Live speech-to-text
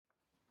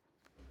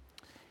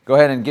Go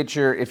ahead and get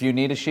if you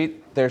need a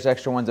sheet, there's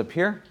extra ones up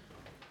here.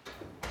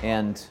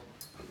 And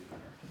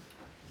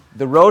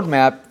the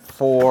roadmap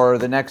for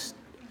the next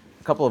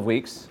couple of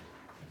weeks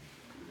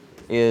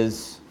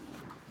is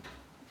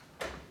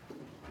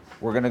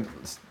we're going to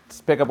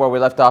pick up where we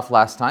left off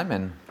last time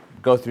and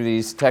go through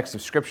these texts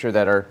of Scripture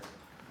that are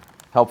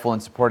helpful in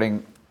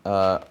supporting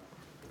the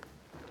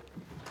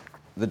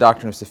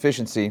doctrine of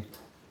sufficiency.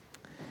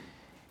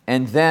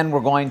 And then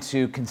we're going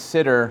to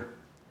consider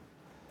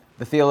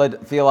the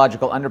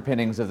theological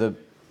underpinnings of the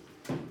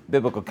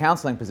biblical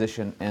counseling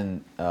position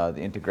and the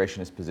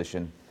integrationist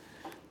position,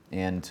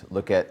 and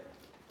look at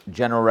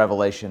general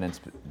revelation and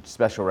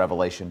special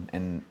revelation,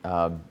 and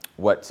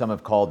what some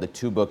have called the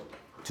two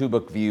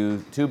books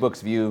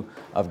view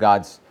of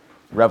God's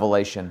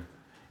revelation,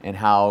 and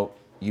how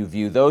you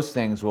view those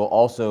things will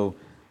also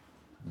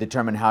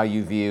determine how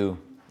you view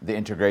the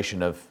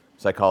integration of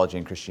psychology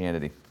and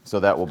Christianity.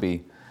 So that will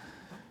be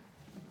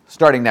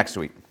starting next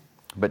week.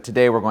 But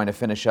today we're going to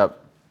finish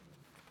up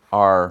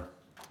our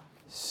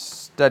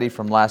study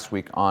from last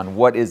week on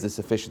what is the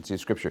sufficiency of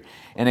Scripture.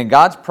 And in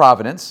God's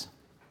providence,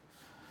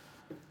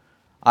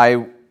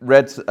 I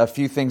read a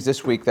few things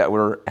this week that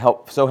were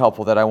so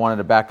helpful that I wanted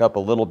to back up a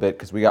little bit,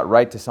 because we got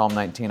right to Psalm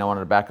 19. I wanted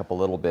to back up a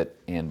little bit,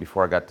 and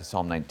before I got to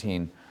Psalm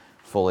 19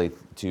 fully,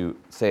 to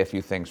say a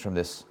few things from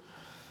this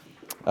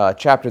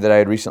chapter that I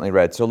had recently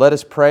read. So let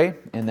us pray,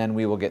 and then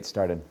we will get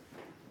started.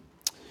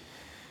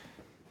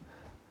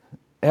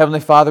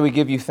 Heavenly Father, we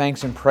give you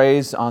thanks and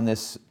praise on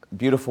this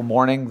beautiful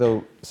morning,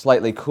 though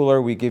slightly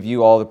cooler. We give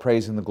you all the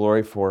praise and the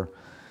glory for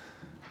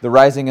the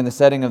rising and the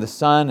setting of the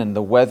sun and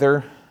the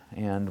weather,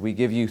 and we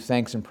give you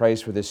thanks and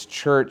praise for this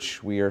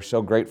church. We are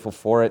so grateful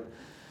for it.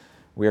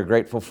 We are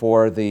grateful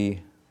for the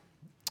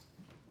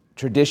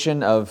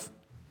tradition of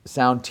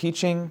sound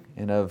teaching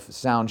and of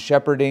sound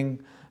shepherding,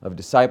 of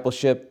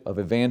discipleship, of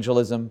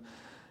evangelism.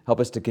 Help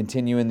us to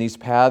continue in these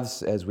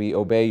paths as we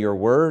obey your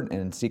word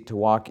and seek to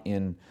walk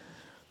in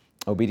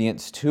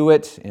obedience to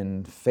it,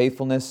 in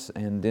faithfulness,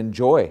 and in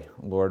joy.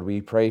 Lord,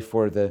 we pray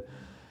for the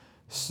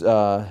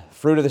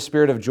fruit of the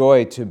Spirit of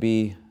joy to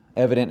be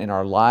evident in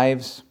our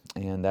lives,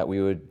 and that we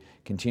would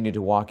continue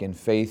to walk in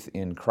faith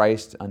in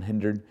Christ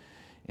unhindered.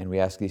 And we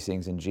ask these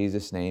things in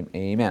Jesus' name.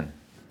 Amen.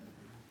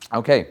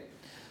 Okay,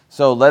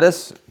 so let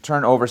us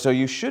turn over. So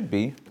you should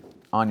be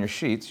on your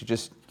sheets. You're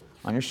just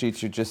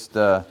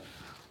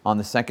on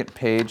the second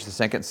page, the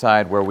second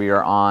side, where we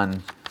are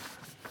on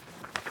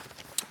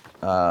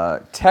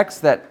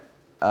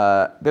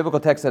biblical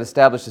texts that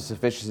establish the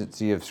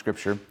sufficiency of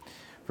Scripture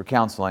for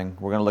counseling.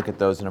 We're going to look at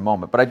those in a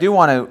moment. But I do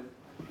want to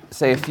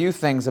say a few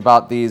things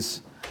about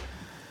these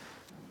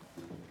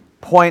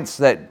points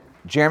that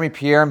Jeremy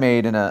Pierre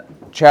made in a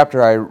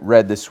chapter I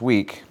read this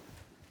week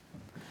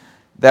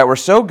that were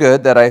so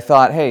good that I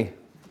thought, hey,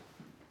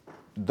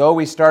 though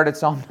we started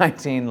Psalm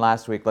 19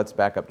 last week, let's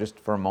back up just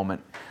for a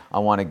moment. I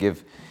want to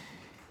give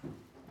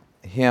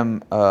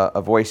him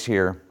a voice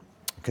here,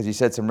 because he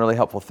said some really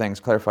helpful things,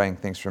 clarifying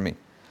things for me.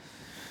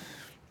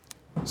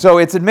 So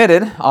it's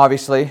admitted,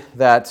 obviously,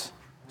 that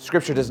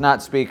Scripture does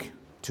not speak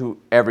to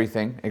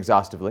everything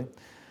exhaustively.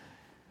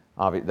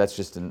 That's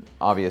just an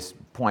obvious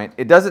point.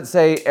 It doesn't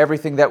say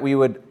everything that we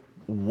would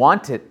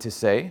want it to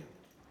say,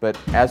 but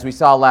as we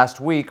saw last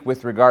week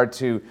with regard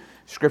to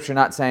Scripture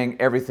not saying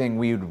everything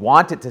we would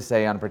want it to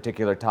say on a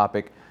particular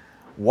topic,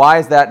 why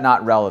is that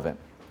not relevant?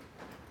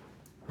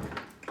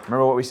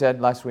 Remember what we said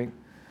last week?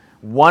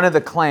 One of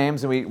the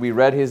claims, and we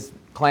read his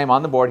claim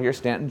on the board here,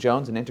 Stanton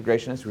Jones, an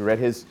integrationist. We read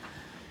his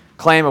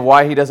claim of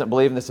why he doesn't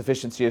believe in the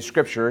sufficiency of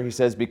Scripture. He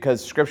says,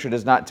 because Scripture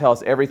does not tell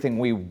us everything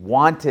we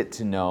want it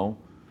to know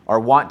or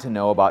want to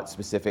know about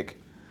specific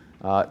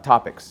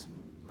topics,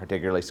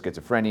 particularly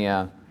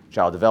schizophrenia,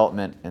 child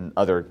development, and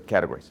other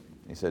categories.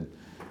 He said,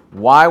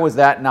 why was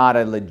that not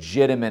a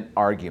legitimate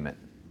argument?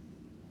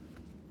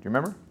 Do you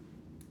remember?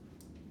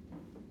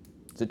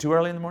 Is it too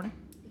early in the morning?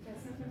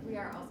 Because we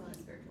are also in a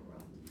spiritual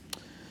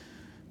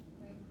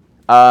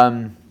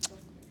world.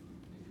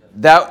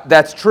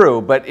 That's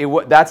true, but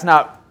that's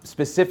not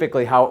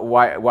specifically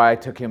why I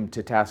took him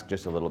to task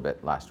just a little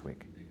bit last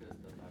week. Because the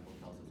Bible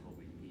tells us what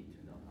we need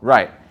to know.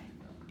 Right.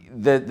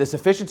 The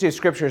sufficiency of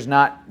Scripture is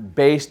not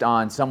based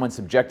on someone's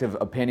subjective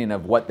opinion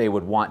of what they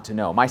would want to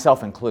know,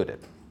 myself included.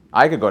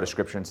 I could go to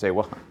Scripture and say,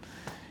 well,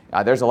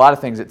 there's a lot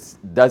of things it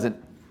doesn't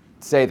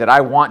say that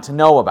I want to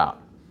know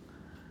about.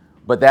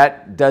 But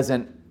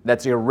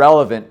that's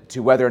irrelevant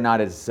to whether or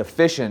not it is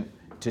sufficient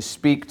to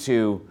speak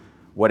to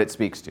what it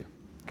speaks to,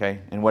 okay,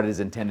 and what it is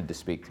intended to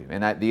speak to.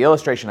 And the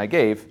illustration I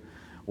gave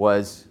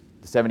was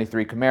the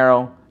 73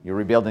 Camaro. You're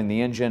rebuilding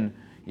the engine.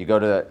 You go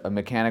to a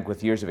mechanic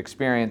with years of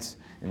experience,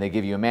 and they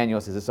give you a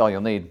manual, says this is all you'll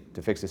need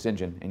to fix this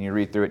engine. And you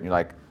read through it, and you're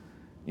like,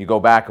 you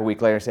go back a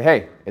week later and say,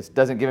 hey, it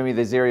doesn't give me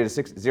the 0 to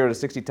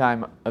 60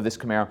 time of this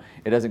Camaro.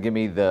 It doesn't give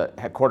me the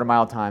quarter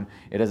mile time.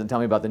 It doesn't tell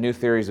me about the new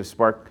theories of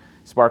spark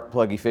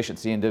plug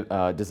efficiency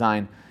and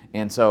design.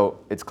 And so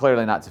it's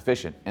clearly not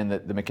sufficient. And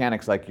the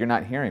mechanic's like, you're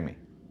not hearing me,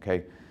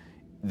 okay?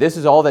 This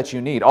is all that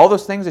you need. All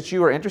those things that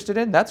you are interested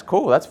in, that's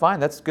cool, that's fine,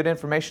 that's good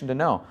information to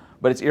know.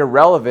 But it's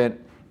irrelevant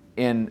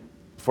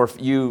for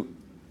you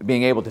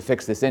being able to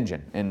fix this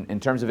engine. In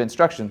terms of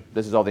instruction,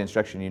 this is all the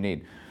instruction you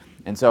need.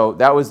 And so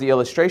that was the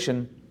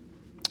illustration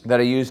that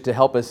I used to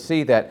help us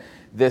see that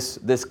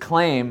this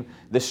claim,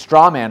 this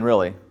straw man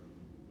really,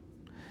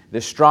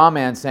 this straw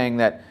man saying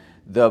that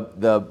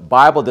the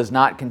Bible does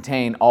not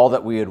contain all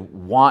that we would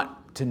want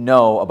to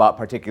know about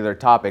particular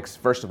topics.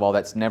 First of all,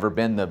 that's never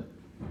been the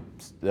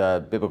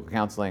biblical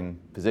counseling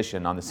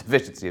position on the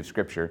sufficiency of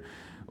Scripture.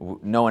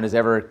 No one has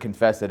ever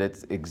confessed that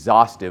it's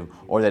exhaustive,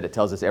 or that it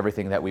tells us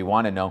everything that we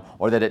want to know,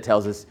 or that it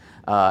tells us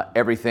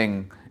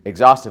everything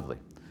exhaustively.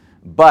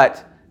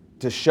 But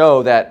to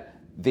show that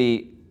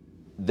the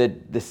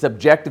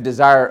subjective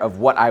desire of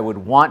what I would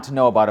want to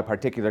know about a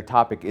particular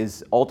topic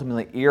is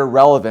ultimately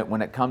irrelevant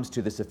when it comes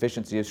to the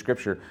sufficiency of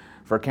Scripture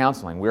for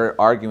counseling. We're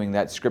arguing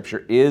that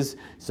Scripture is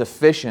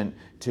sufficient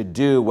to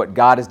do what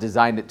God has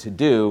designed it to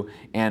do,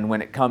 and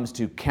when it comes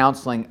to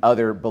counseling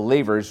other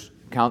believers,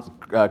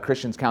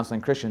 Christians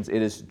counseling Christians,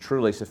 it is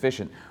truly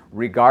sufficient,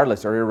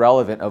 regardless or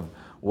irrelevant of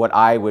what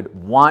I would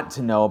want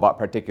to know about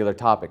particular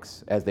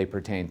topics as they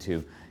pertain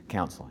to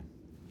counseling.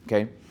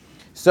 Okay?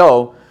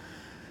 So,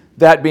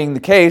 that being the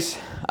case,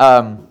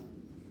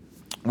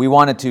 we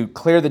wanted to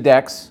clear the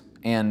decks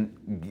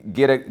and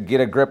get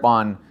a grip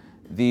on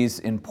these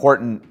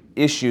important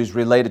issues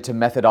related to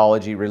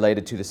methodology,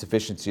 related to the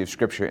sufficiency of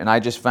Scripture. And I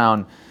just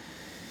found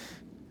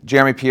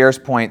Jeremy Pierre's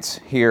points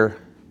here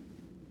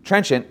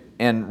trenchant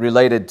and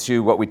related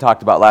to what we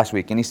talked about last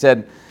week. And he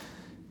said,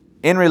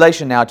 in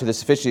relation now to the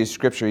sufficiency of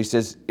Scripture, he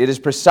says, it is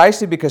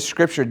precisely because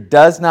Scripture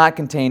does not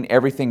contain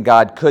everything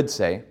God could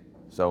say.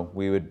 So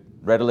we would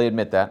readily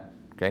admit that,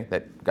 okay,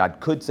 that God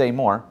could say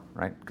more,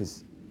 right?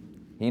 Because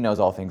He knows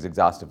all things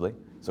exhaustively.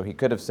 So He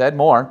could have said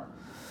more.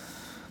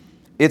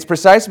 It's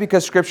precisely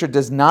because Scripture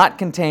does not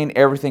contain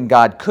everything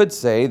God could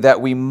say that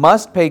we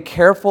must pay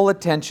careful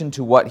attention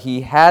to what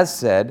He has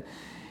said.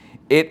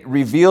 It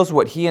reveals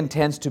what He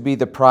intends to be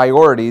the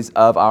priorities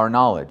of our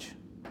knowledge.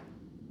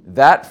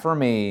 That, for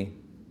me,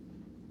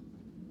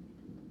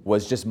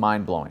 was just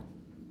mind-blowing,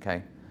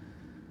 okay?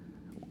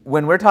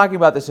 When we're talking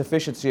about the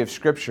sufficiency of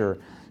Scripture,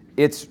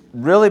 it's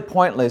really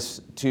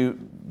pointless to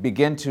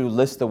begin to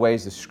list the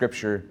ways that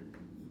Scripture,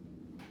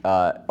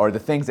 or the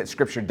things that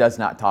Scripture does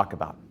not talk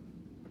about.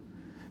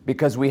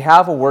 Because we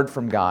have a word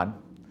from God.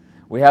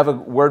 We have a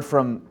word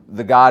from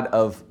the God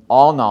of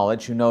all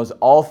knowledge, who knows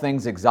all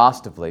things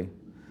exhaustively.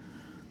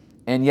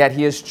 And yet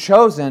He has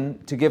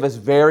chosen to give us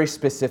very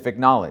specific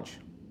knowledge.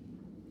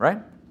 Right?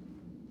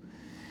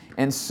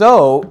 And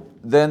so,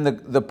 then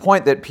the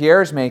point that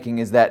Pierre is making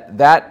is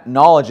that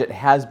knowledge that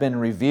has been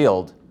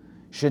revealed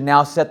should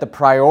now set the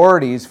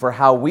priorities for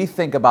how we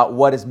think about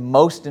what is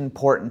most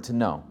important to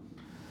know.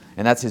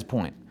 And that's his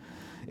point.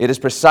 It is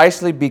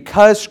precisely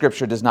because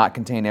Scripture does not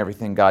contain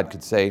everything God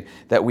could say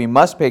that we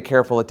must pay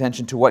careful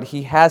attention to what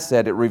He has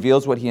said. It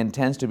reveals what He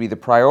intends to be the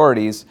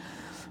priorities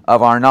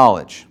of our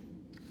knowledge.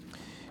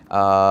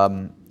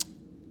 And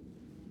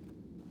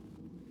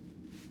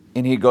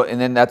he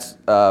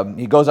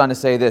goes on to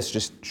say this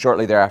just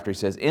shortly thereafter. He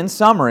says, in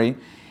summary,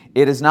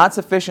 it is not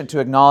sufficient to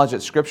acknowledge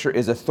that Scripture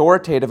is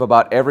authoritative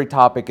about every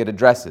topic it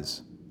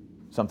addresses,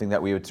 something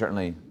that we would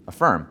certainly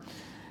affirm.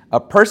 A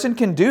person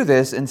can do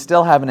this and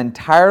still have an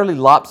entirely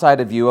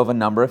lopsided view of a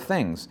number of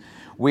things.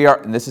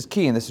 And this is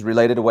key, and this is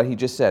related to what he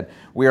just said.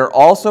 We are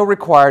also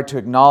required to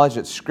acknowledge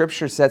that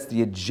Scripture sets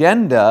the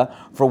agenda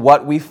for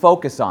what we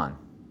focus on.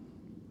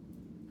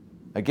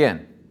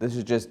 Again, this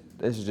is just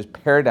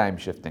paradigm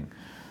shifting.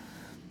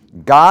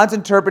 God's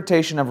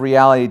interpretation of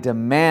reality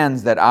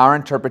demands that our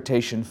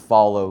interpretation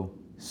follow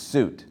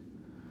suit.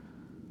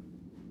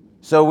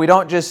 So we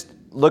don't just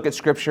look at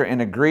Scripture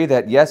and agree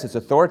that, yes, it's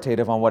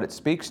authoritative on what it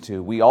speaks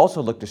to. We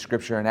also look to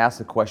Scripture and ask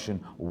the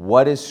question,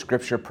 what is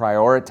Scripture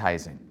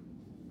prioritizing?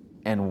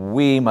 And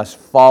we must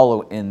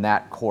follow in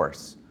that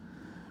course.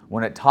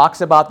 When it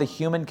talks about the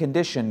human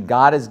condition,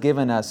 God has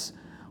given us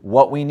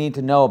what we need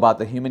to know about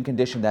the human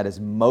condition that is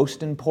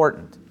most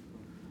important.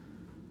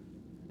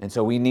 And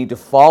so we need to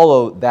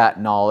follow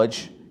that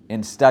knowledge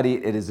and study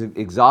it as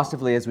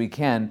exhaustively as we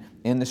can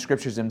in the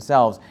Scriptures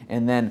themselves,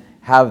 and then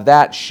have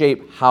that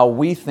shape how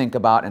we think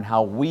about and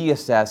how we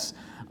assess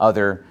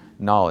other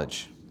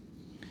knowledge.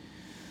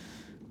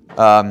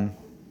 When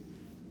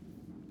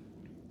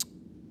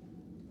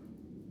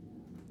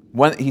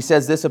he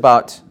says this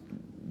about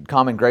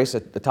common grace,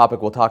 the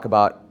topic we'll talk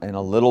about in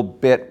a little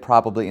bit,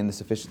 probably in the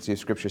sufficiency of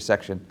Scripture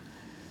section.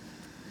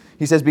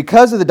 He says,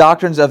 because of the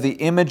doctrines of the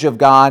image of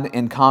God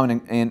in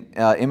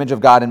image of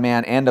God in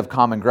man and of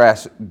common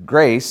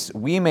grace,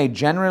 we may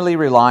generally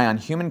rely on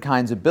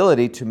humankind's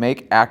ability to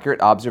make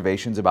accurate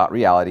observations about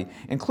reality,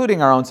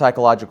 including our own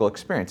psychological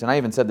experience. And I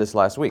even said this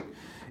last week.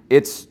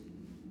 It's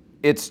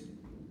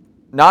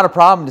not a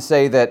problem to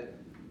say that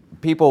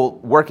people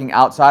working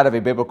outside of a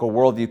biblical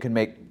worldview can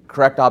make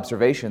correct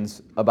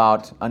observations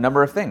about a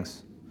number of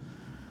things.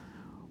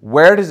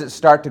 Where does it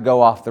start to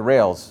go off the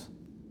rails?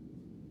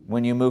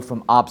 When you move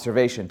from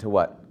observation to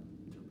what?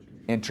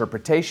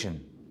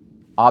 Interpretation.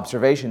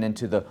 Observation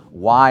into the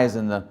whys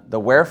and the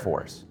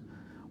wherefores.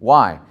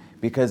 Why?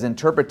 Because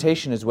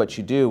interpretation is what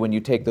you do when you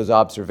take those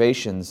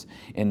observations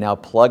and now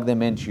plug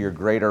them into your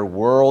greater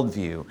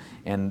worldview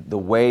and the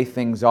way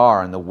things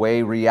are and the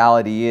way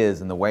reality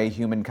is and the way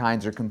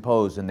humankinds are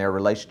composed and their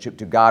relationship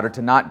to God or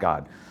to not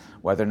God,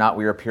 whether or not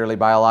we are purely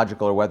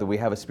biological or whether we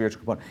have a spiritual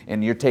component.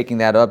 And you're taking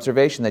that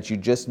observation that you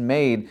just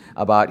made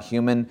about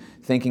human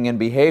thinking and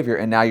behavior,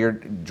 and now you're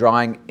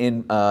drawing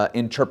in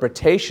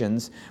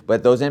interpretations,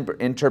 but those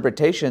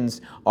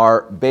interpretations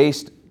are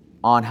based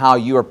on how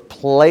you are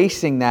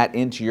placing that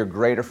into your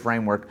greater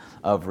framework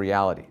of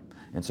reality.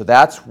 And so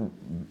that's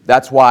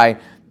why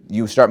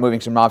you start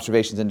moving from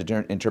observations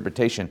into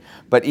interpretation.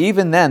 But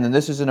even then, and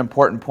this is an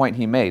important point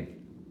he made,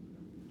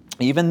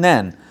 even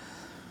then,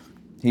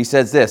 he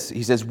says this,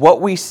 he says,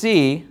 what we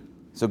see,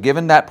 so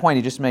given that point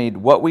he just made,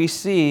 what we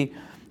see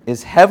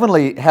is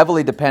heavily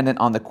dependent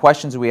on the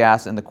questions we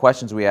ask, and the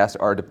questions we ask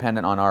are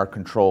dependent on our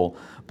control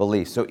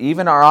beliefs. So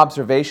even our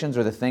observations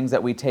or the things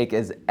that we take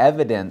as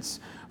evidence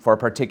for a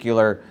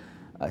particular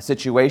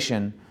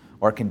situation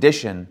or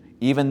condition,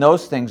 even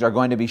those things are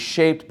going to be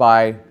shaped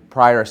by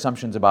prior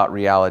assumptions about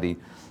reality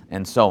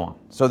and so on.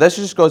 So this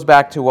just goes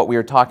back to what we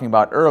were talking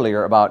about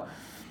earlier about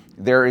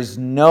there is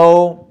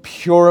no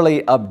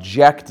purely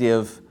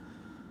objective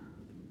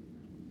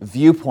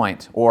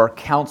viewpoint or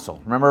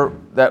counsel. Remember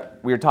that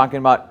we were talking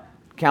about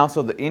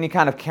counsel, that any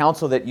kind of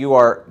counsel that you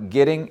are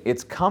getting,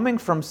 it's coming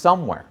from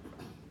somewhere.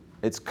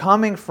 It's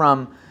coming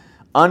from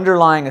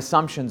underlying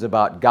assumptions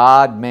about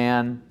God,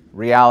 man,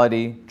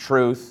 reality,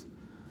 truth,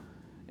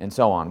 and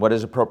so on. What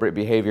is appropriate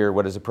behavior,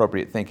 what is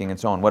appropriate thinking, and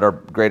so on. What our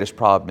greatest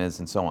problem is,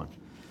 and so on.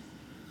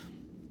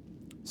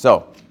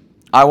 So,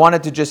 I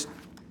wanted to just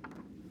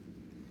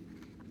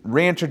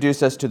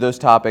reintroduce us to those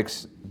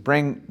topics,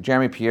 bring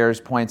Jeremy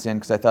Pierre's points in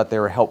because I thought they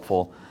were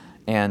helpful,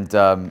 and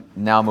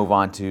now move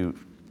on to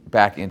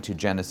back into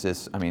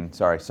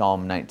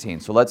Psalm 19.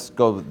 So let's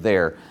go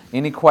there.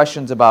 Any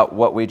questions about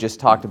what we just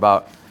talked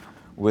about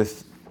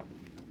with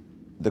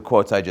the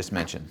quotes I just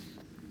mentioned?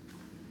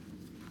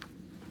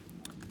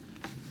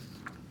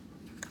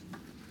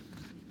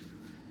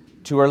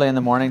 Too early in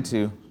the morning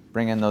to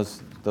bring in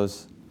those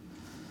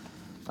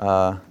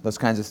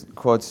kinds of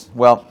quotes?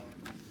 Well,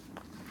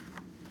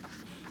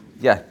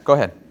 yeah, go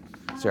ahead,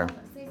 Sarah.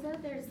 So you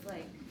said there's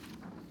like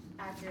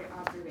accurate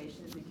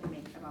observations we can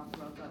make about the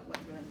world, but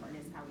what's really important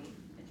is how we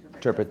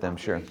interpret Them,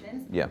 sure.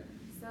 observations. Yeah.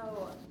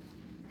 So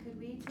could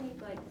we take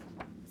like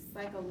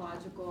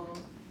psychological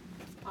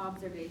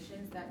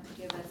observations that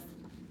give us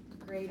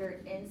greater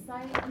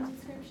insight into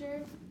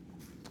Scripture?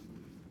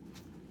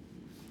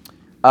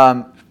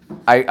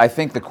 I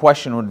think the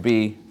question would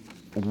be,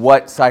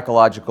 what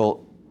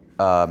psychological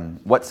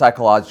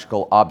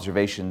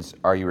observations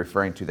are you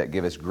referring to that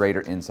give us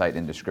greater insight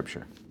into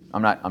Scripture?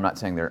 I'm not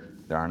saying there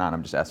are not.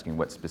 I'm just asking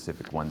what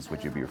specific ones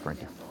would you be referring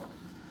to?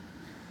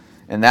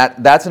 And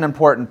that's an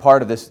important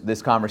part of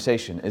this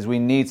conversation is we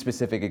need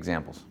specific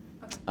examples.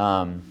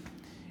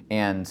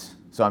 And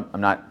so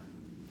I'm not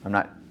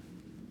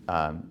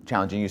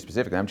challenging you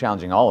specifically. I'm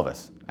challenging all of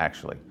us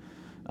actually.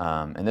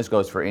 And this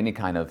goes for any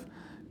kind of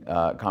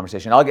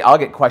conversation. I'll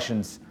get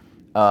questions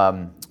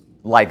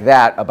like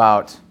that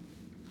about,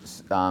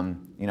 how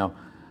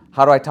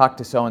do I talk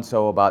to so and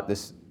so about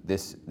this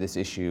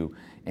issue,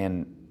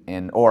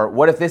 or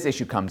what if this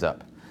issue comes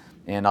up,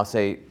 and I'll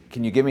say,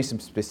 can you give me some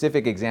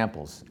specific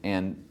examples?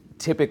 And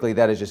typically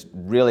that is just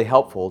really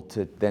helpful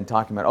to then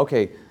talking about,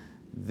 okay,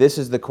 this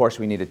is the course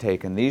we need to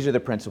take, and these are the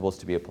principles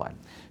to be applied.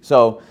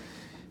 So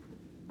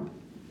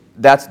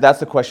that's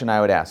the question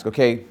I would ask.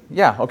 Okay,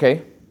 yeah,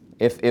 okay.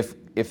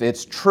 If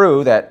it's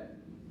true that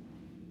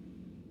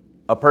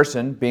a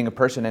person, being a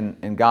person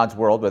in God's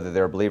world, whether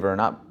they're a believer or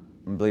not,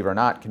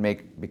 can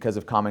make, because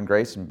of common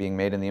grace and being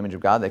made in the image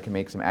of God, they can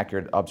make some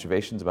accurate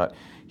observations about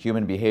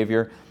human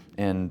behavior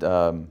and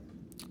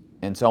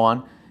so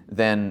on,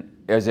 then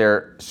is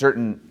there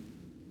certain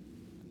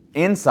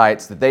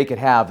insights that they could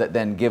have that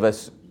then give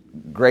us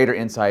greater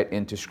insight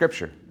into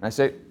Scripture? And I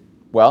say,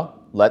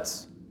 well,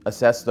 let's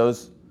assess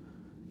those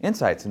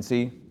insights and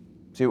see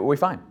what we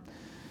find.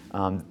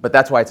 But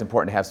that's why it's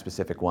important to have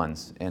specific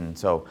ones. And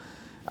so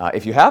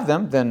if you have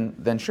them,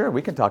 then sure,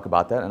 we can talk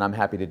about that, and I'm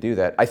happy to do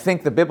that. I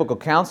think the biblical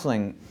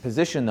counseling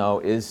position, though,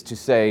 is to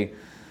say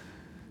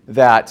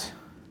that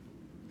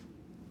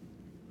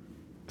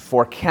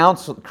for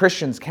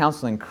Christians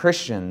counseling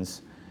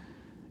Christians,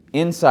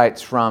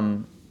 insights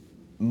from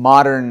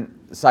modern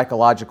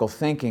psychological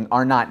thinking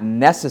are not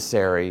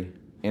necessary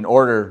in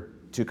order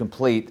to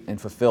complete and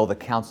fulfill the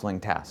counseling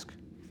task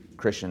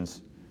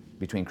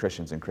between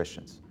Christians and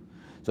Christians.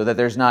 So that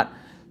there's not,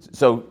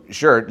 so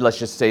sure, let's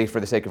just say for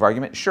the sake of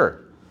argument,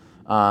 sure,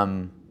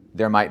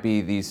 there might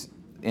be these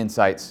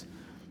insights.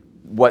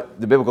 What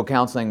the biblical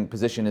counseling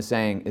position is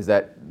saying is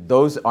that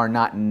those are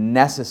not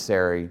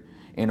necessary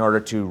in order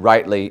to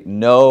rightly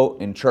know,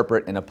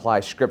 interpret, and apply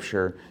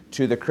Scripture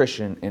to the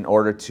Christian in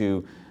order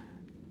to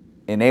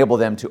enable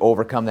them to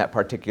overcome that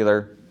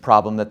particular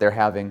problem that they're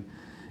having,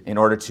 in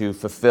order to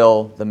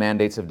fulfill the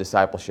mandates of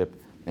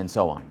discipleship, and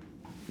so on.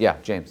 Yeah,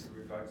 James.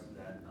 In regards to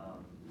that, I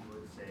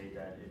would say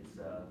that it's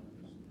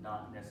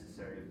not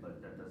necessary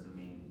but that doesn't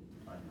mean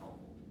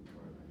unhelpful.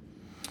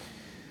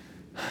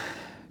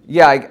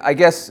 Yeah, I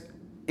guess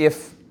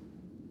if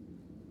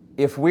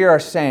we are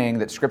saying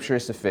that Scripture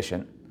is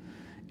sufficient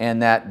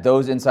and that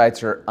those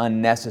insights are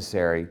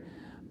unnecessary,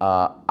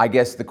 I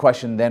guess the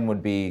question then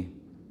would be,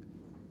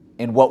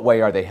 in what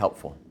way are they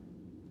helpful,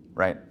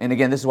 right? And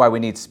again, this is why we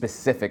need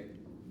specific.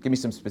 Give me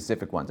some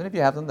specific ones, and if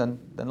you have them,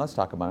 then let's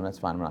talk about them. That's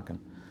fine. I'm not going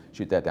to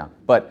shoot that down.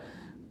 But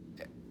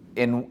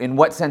in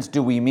what sense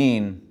do we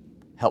mean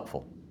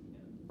helpful,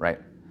 right?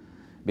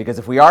 Because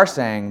if we are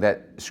saying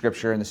that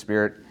Scripture and the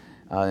Spirit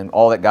and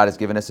all that God has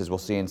given us, as we'll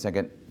see in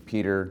 2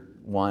 Peter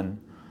 1,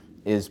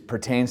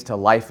 pertains to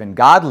life and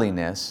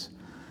godliness,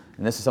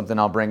 and this is something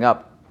I'll bring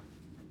up.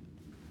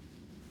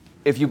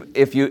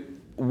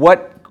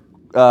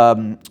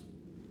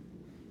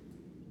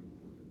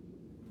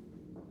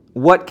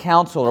 What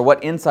counsel or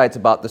what insights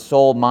about the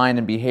soul, mind,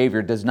 and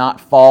behavior does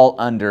not fall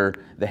under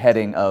the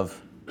heading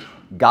of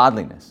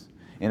godliness?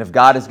 And if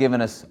God has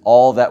given us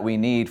all that we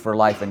need for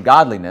life and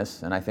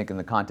godliness, and I think in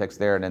the context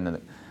there and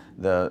in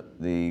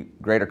the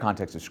greater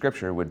context of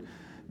Scripture would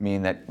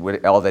mean that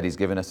all that He's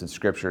given us in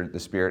Scripture, the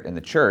Spirit, and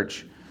the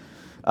church,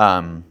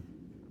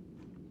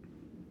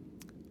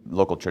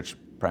 local church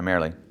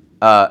primarily,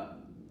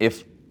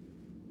 if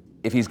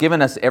He's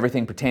given us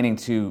everything pertaining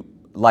to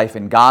life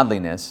and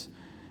godliness,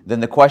 then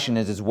the question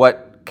is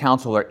what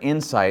counsel or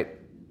insight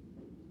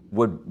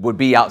would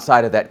be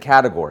outside of that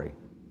category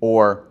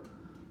or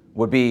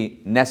would be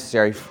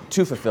necessary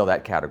to fulfill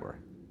that category.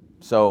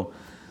 So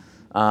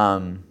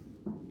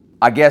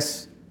I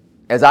guess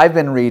as I've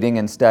been reading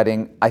and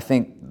studying, I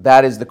think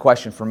that is the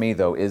question for me,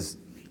 though, is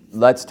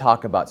let's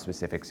talk about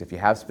specifics. If you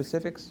have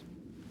specifics,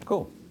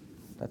 cool.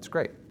 That's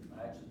great.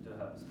 I actually do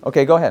have.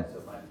 Okay, go ahead.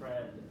 So my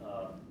friend,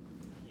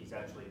 he's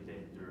actually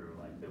been through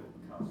like biblical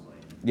counseling.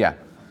 Yeah. He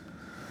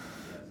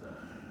has a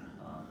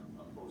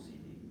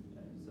OCD,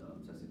 and it's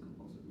obsessive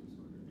compulsive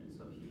disorder, and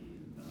so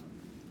he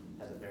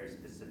has a very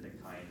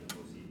specific kind of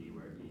OCD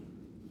where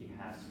he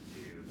has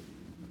to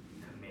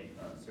commit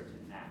a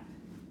certain act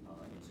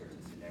in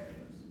certain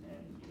scenarios, and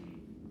he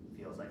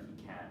feels like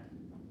he can't.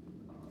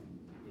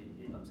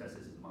 It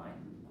obsesses his mind,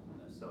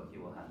 so he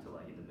will have to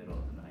like in the middle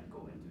of the night go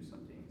and do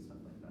something and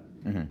stuff like that.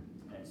 Mm-hmm.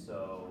 And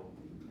so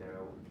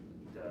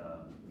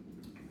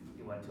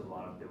he went to a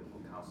lot of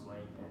biblical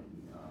counseling,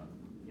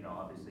 and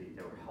obviously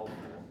they were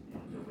helpful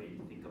in the way you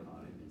think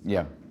about it.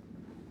 Yeah.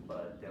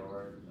 But there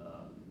were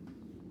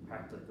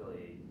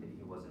practically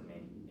he wasn't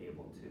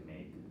able to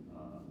make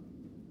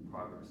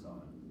progress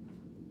on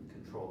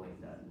controlling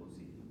that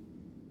OCD.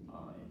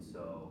 And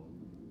so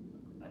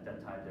at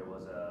that time there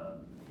was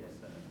an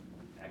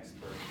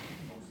expert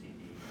in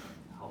OCD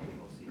helping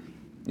OCD.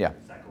 Yeah.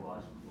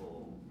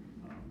 Psychological,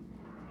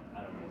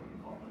 I don't know what you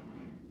call it.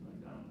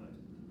 Like I don't know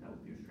if that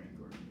would be a shrink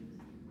or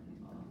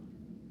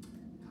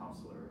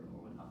counselor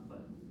or whatnot.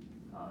 But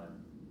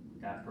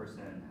that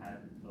person had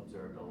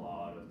observed a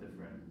lot of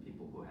different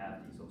people who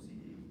have these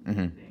OCD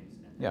Mm-hmm. things,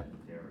 and Yeah. I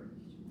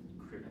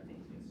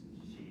think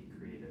she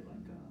created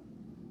like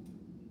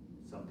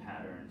some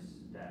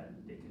patterns that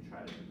they can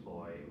try to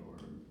deploy or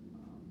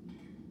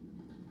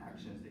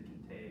actions they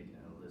can take,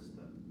 and a list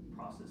of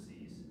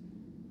processes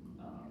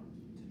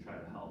to try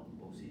to help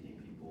OCD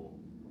people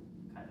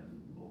kind of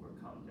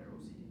overcome their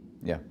OCD.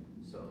 Yeah.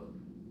 So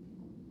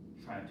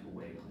trying to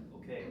weigh like,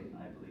 okay,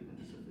 I believe in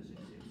the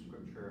sufficiency of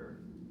Scripture,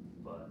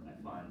 but I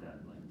find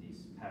that like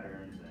these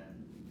patterns and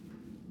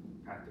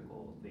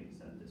practical things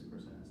that this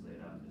person has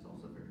laid out is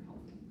also very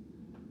helpful.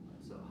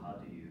 So how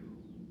do you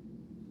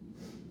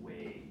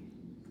weigh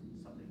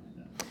something like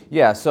that?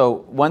 Yeah,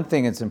 so one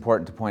thing that's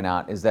important to point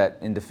out is that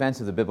in defense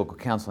of the biblical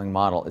counseling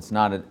model, it's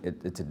not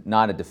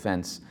a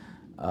defense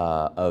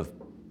of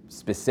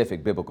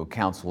specific biblical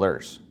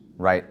counselors,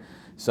 right?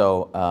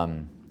 So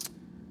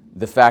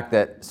the fact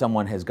that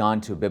someone has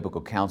gone to a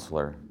biblical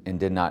counselor and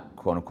did not,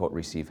 quote unquote,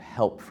 receive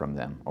help from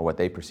them or what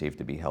they perceive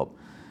to be help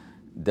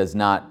does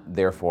not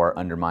therefore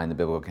undermine the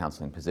biblical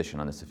counseling position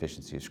on the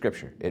sufficiency of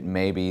Scripture. It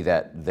may be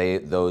that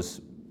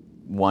those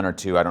one or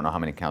two, I don't know how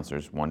many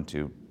counselors, one,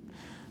 two,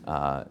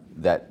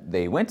 that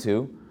they went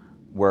to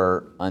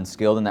were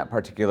unskilled in that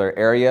particular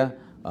area.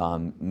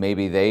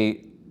 Maybe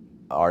they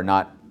are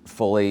not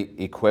fully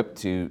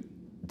equipped to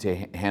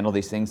handle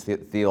these things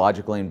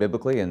theologically and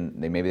biblically, and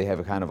maybe they have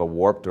a kind of a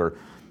warped or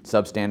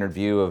substandard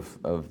view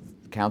of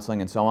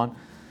counseling and so on.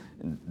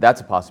 That's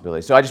a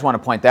possibility. So I just want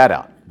to point that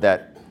out,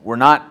 that we're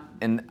not,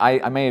 and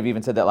I may have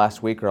even said that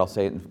last week, or I'll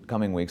say it in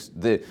coming weeks,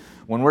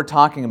 when we're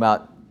talking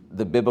about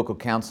the biblical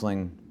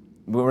counseling,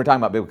 when we're talking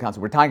about biblical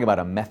counseling, we're talking about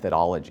a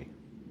methodology,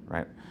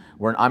 right?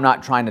 I'm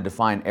not trying to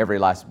define every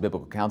last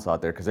biblical counsel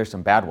out there, because there's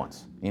some bad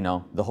ones.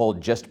 The whole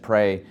just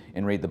pray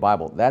and read the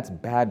Bible, that's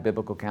bad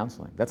biblical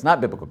counseling. That's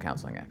not biblical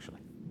counseling, actually.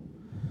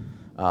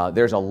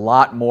 There's a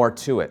lot more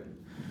to it,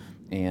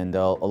 and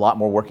a lot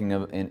more working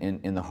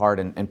in the heart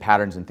and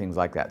patterns and things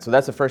like that. So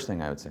that's the first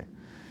thing I would say.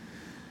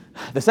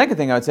 The second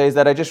thing I would say is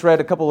that I just read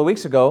a couple of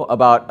weeks ago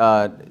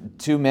about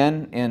two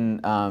men,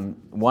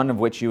 one of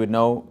which you would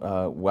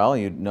know well.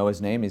 You'd know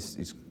his name.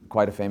 He's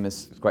quite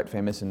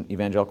famous in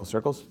evangelical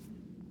circles.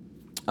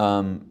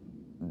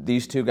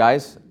 These two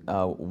guys,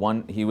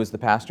 one, he was the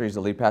pastor, he's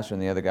the lead pastor,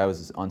 and the other guy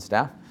was on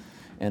staff,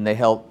 and they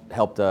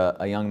helped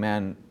a young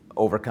man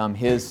overcome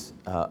his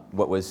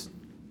what was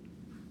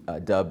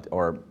dubbed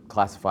or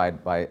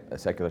classified by a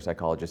secular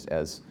psychologist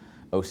as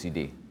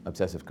OCD,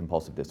 obsessive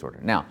compulsive disorder.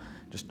 Now,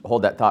 just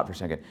hold that thought for a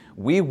second.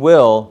 We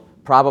will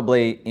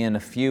probably in a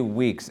few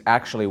weeks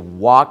actually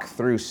walk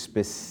through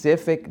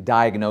specific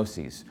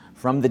diagnoses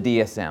from the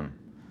DSM,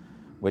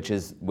 which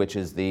is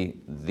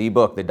the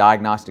book, the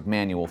diagnostic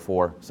manual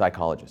for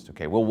psychologists.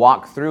 Okay, we'll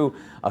walk through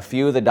a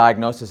few of the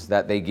diagnoses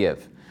that they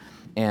give,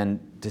 and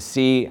to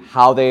see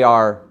how they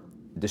are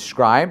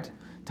described,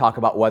 talk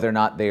about whether or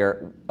not they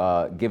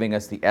are giving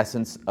us the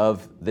essence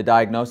of the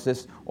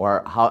diagnosis,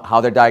 or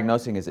how they're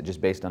diagnosing. Is it just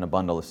based on a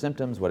bundle of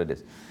symptoms, what it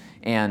is?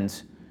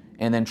 And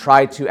then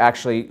try to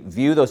actually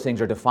view those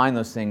things or define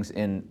those things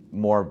in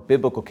more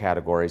biblical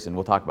categories, and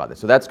we'll talk about this.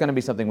 So that's going to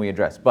be something we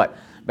address. But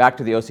back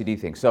to the OCD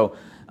thing. So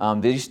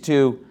these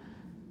two,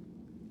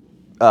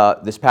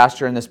 this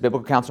pastor and this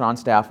biblical counselor on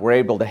staff, were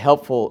able to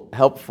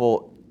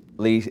helpfully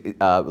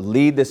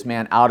lead this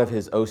man out of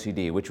his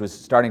OCD, which was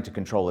starting to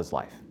control his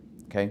life.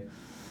 Okay,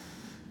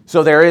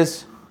 so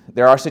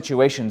there are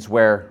situations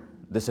where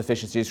the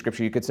sufficiency of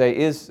Scripture, you could say,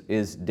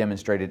 is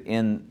demonstrated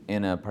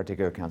in a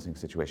particular counseling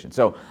situation.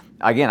 So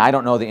again, I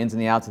don't know the ins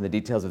and the outs and the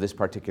details of this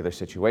particular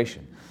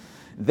situation.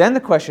 Then the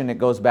question, it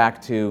goes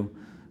back to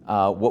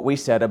what we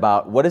said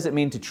about what does it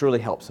mean to truly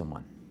help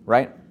someone,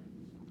 right?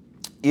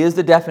 Is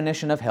the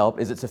definition of help,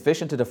 is it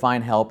sufficient to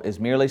define help as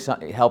merely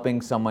helping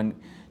someone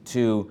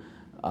to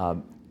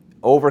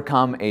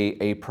overcome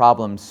a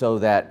problem so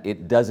that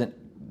it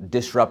doesn't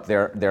disrupt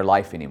their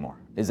life anymore?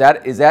 Is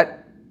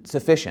that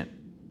sufficient?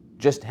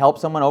 Just help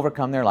someone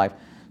overcome a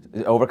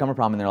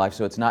problem in their life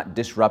so it's not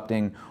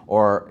disrupting,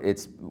 or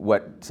it's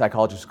what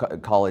psychologists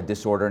call a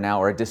disorder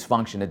now, or a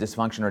dysfunction. A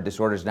dysfunction or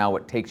disorder is now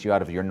what takes you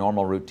out of your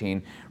normal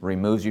routine,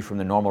 removes you from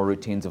the normal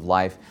routines of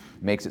life,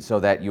 makes it so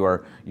that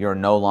you're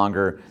no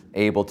longer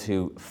able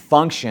to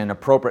function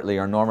appropriately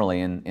or normally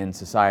in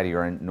society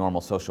or in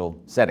normal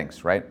social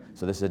settings, right?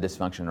 So this is a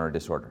dysfunction or a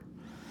disorder.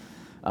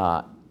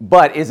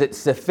 But is it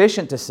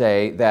sufficient to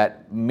say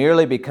that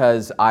merely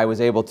because I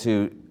was able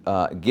to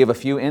give a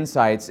few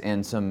insights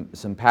and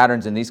some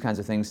patterns and these kinds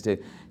of things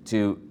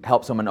to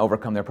help someone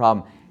overcome their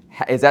problem,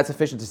 is that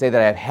sufficient to say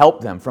that I have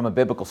helped them from a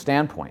biblical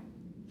standpoint?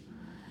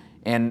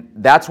 And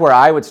that's where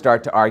I would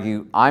start to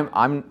argue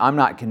I'm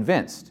not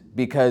convinced,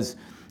 because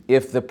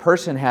if the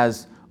person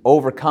has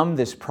overcome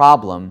this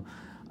problem,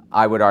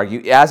 I would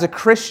argue as a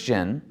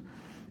Christian,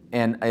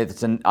 and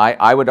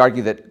I would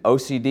argue that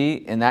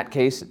OCD in that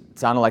case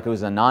sounded like it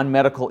was a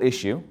non-medical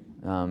issue.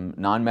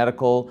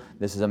 Non-medical,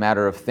 this is a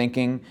matter of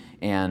thinking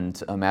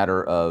and a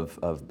matter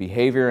of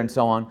behavior and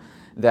so on,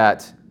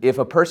 that if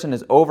a person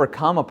has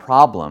overcome a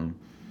problem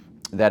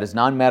that is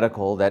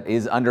non-medical, that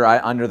is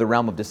under the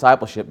realm of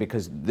discipleship,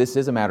 because this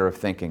is a matter of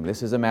thinking,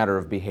 this is a matter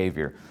of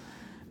behavior,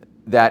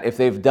 that if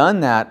they've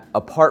done that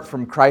apart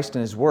from Christ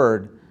and His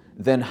Word,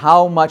 then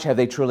how much have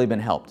they truly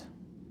been helped?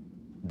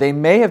 They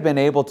may have been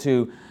able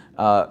to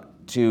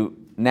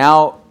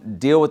now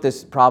deal with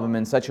this problem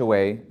in such a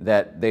way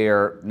that they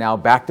are now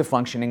back to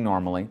functioning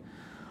normally,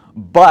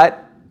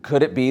 but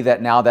could it be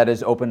that now that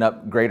has opened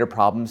up greater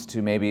problems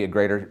to maybe a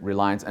greater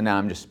reliance, and now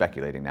I'm just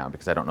speculating now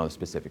because I don't know the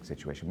specific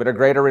situation, but a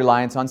greater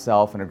reliance on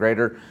self and a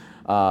greater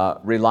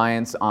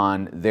reliance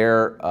on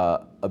their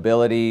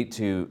ability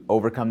to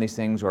overcome these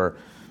things, or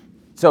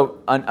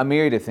so a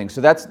myriad of things. So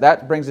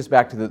that brings us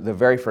back to the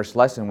very first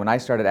lesson when I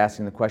started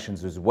asking the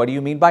questions was, what do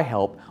you mean by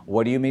help?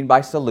 What do you mean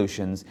by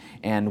solutions?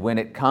 And when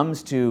it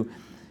comes to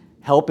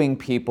helping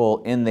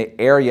people in the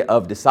area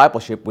of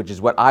discipleship, which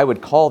is what I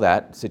would call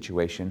that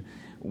situation,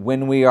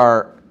 when we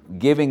are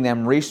giving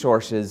them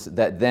resources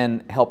that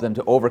then help them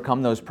to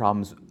overcome those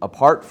problems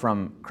apart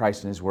from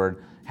Christ and His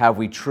Word, have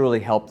we truly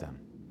helped them?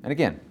 And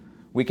again,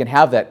 we can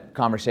have that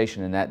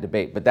conversation and that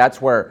debate, but that's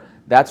where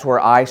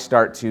I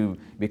start to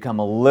become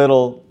a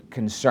little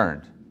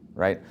concerned,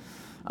 right?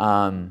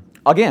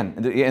 Again,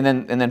 and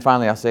then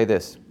finally I'll say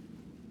this.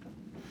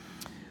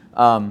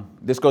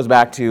 This goes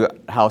back to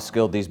how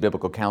skilled these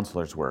biblical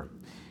counselors were.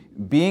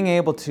 Being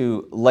able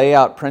to lay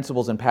out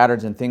principles and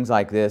patterns and things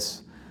like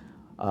this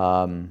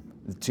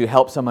to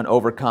help someone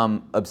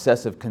overcome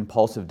obsessive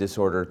compulsive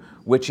disorder,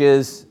 which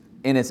is,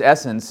 in its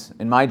essence,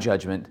 in my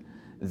judgment,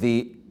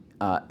 the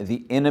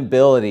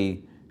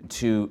inability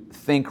to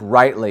think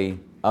rightly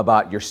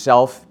about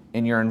yourself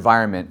and your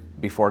environment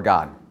before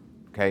God,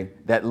 okay?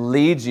 That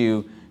leads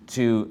you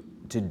to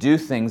do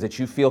things that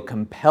you feel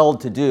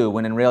compelled to do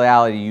when in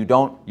reality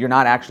you're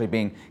not actually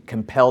being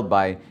compelled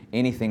by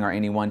anything or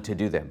anyone to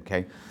do them,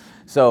 okay?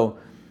 So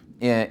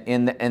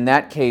in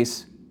that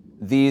case,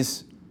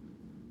 these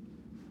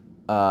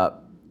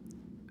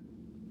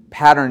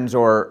patterns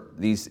or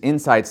these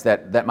insights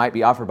that might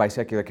be offered by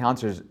secular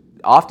counselors,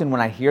 often when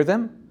I hear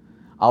them,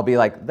 I'll be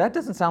like, that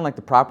doesn't sound like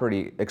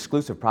the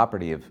exclusive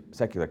property of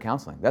secular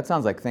counseling. That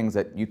sounds like things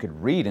that you could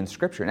read in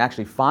Scripture and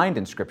actually find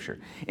in Scripture.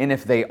 And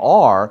if they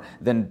are,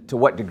 then to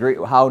what degree,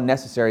 how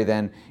necessary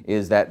then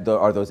is that,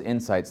 are those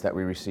insights that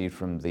we receive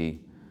from the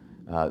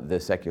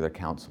secular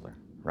counselor,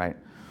 right?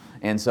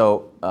 And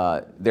so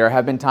there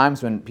have been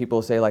times when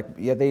people say like,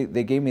 yeah,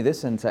 they gave me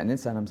this insight and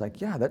insight. And I was like,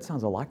 yeah, that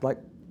sounds a lot like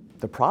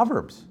the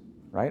Proverbs,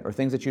 right? Or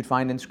things that you'd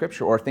find in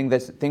Scripture, or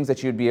things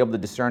that you'd be able to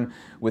discern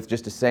with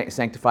just a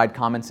sanctified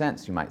common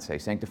sense, you might say,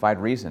 sanctified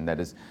reason. That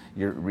is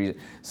your reason.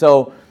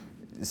 So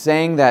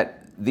saying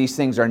that these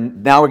things are,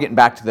 now we're getting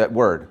back to that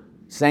word,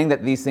 saying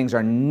that these things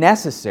are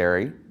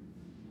necessary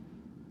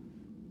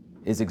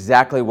is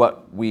exactly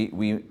what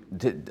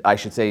I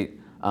should say,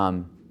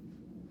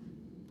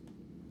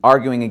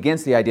 arguing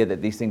against the idea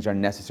that these things are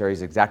necessary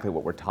is exactly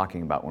what we're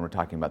talking about when we're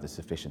talking about the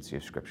sufficiency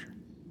of Scripture.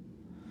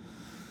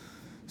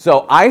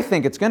 So I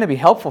think it's going to be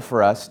helpful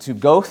for us to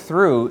go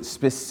through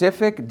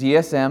specific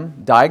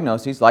DSM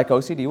diagnoses like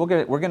OCD.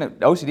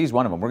 OCD is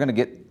one of them.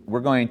 We're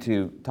going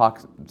to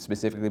talk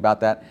specifically about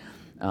that.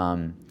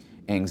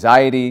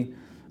 Anxiety,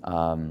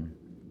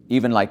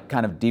 even like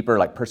kind of deeper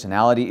like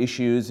personality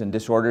issues and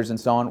disorders and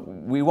so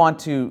on. We want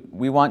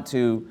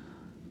to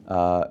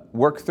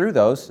work through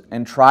those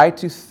and try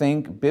to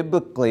think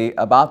biblically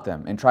about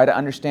them and try to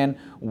understand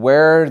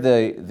where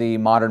the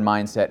modern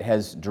mindset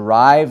has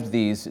derived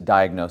these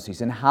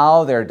diagnoses and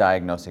how they're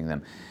diagnosing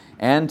them,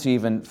 and to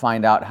even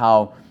find out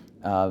how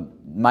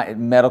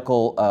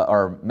medical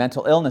or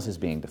mental illness is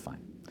being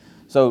defined.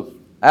 So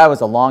that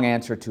was a long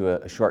answer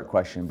to a short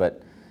question,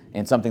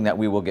 and something that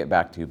we will get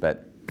back to,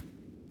 but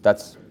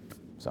that's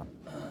so.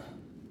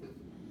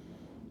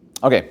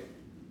 Okay,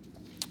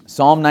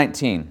 Psalm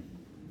 19.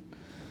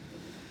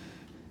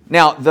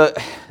 Now,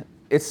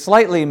 it's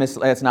slightly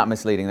it's not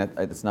misleading,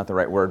 that's not the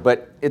right word,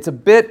 but it's a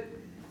bit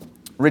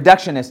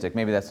reductionistic,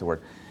 maybe that's the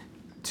word,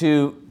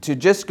 to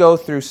just go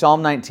through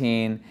Psalm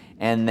 19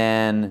 and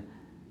then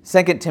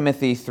 2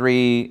 Timothy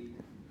 3,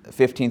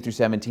 15 through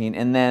 17,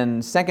 and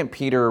then 2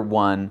 Peter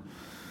 1,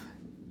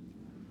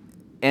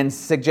 and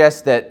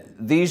suggest that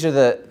these are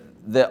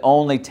the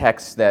only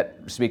texts that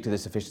speak to the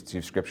sufficiency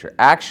of Scripture.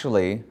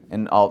 Actually,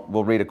 and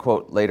we'll read a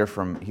quote later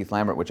from Heath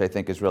Lambert, which I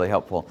think is really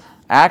helpful.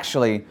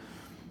 Actually,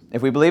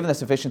 if we believe in the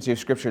sufficiency of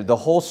Scripture, the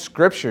whole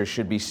Scripture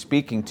should be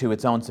speaking to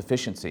its own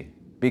sufficiency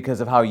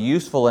because of how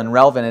useful and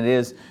relevant it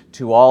is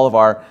to all of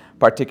our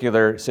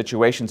particular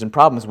situations and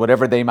problems,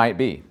 whatever they might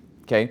be.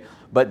 Okay?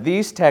 But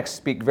these texts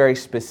speak very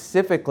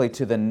specifically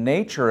to the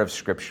nature of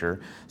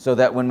Scripture, so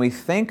that when we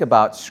think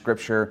about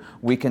Scripture,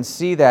 we can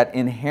see that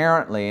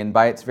inherently and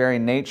by its very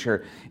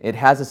nature, it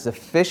has a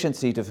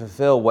sufficiency to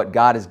fulfill what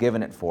God has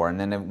given it for. And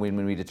then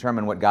when we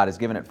determine what God has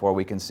given it for,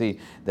 we can see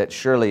that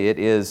surely it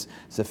is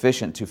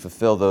sufficient to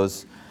fulfill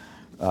those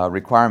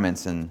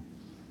requirements and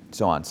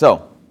so on.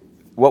 So,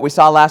 what we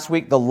saw last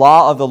week, the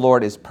law of the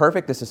Lord is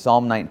perfect. This is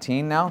Psalm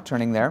 19 now,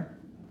 turning there.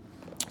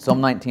 Psalm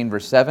 19,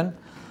 verse 7.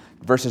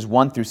 Verses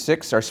 1 through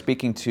 6 are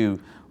speaking to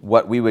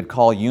what we would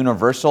call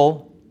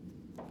universal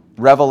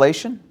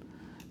revelation.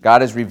 God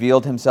has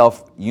revealed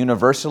Himself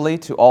universally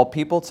to all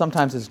people.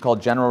 Sometimes it's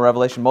called general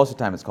revelation. Most of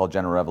the time it's called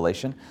general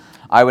revelation.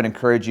 I would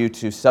encourage you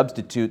to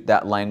substitute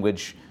that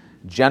language,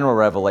 general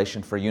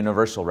revelation, for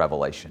universal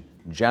revelation.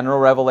 General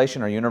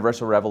revelation or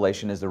universal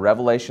revelation is the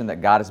revelation that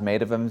God has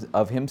made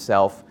of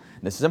Himself.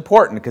 And this is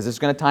important because it's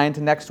going to tie into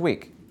next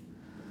week.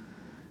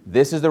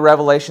 This is the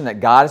revelation that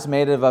God has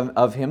made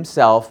of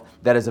Himself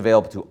that is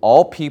available to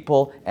all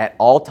people at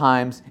all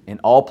times, in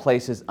all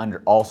places,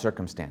 under all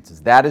circumstances.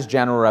 That is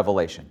general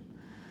revelation.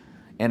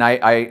 And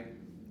I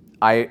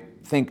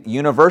think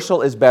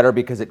universal is better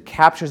because it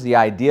captures the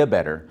idea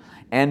better,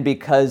 and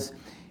because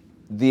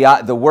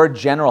the word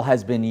general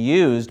has been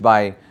used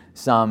by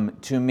some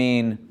to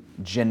mean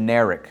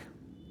generic.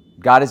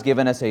 God has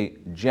given us a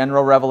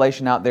general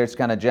revelation out there. It's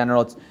kind of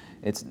general.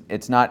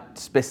 It's not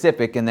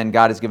specific, and then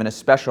God has given a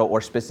special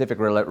or specific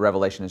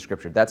revelation in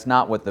Scripture. That's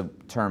not what the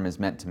term is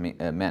meant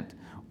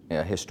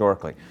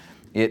historically.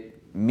 It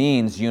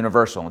means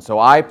universal. And so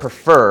I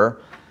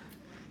prefer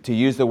to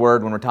use the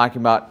word, when we're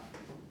talking about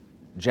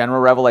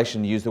general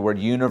revelation, use the word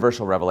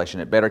universal revelation.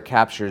 It better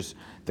captures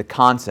the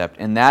concept,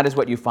 and that is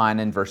what you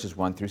find in verses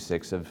 1 through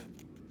 6 of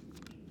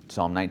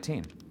Psalm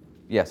 19.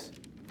 Yes?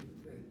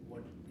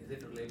 Is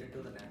it related to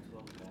the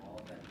natural law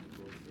that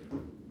we go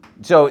through?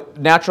 So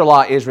natural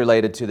law is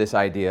related to this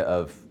idea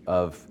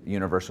of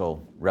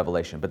universal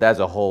revelation, but that's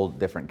a whole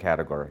different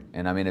category.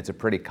 And I mean, it's a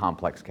pretty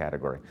complex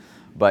category.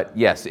 But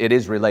yes, it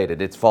is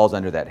related. It falls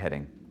under that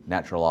heading.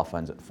 Natural law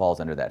falls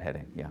under that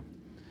heading, yeah.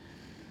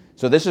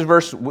 So this is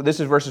verses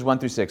 1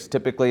 through 6.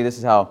 Typically, this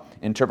is how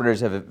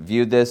interpreters have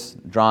viewed this,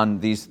 drawn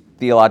these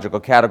theological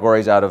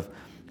categories out of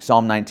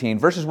Psalm 19.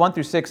 Verses 1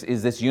 through 6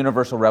 is this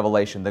universal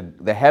revelation.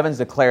 The heavens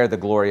declare the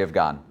glory of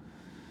God.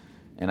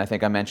 And I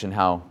think I mentioned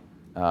how,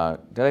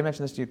 did I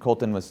mention this to you?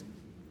 Colton was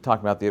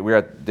talking about we were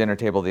at the dinner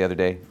table the other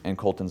day, and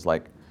Colton's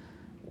like,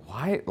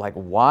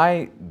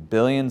 why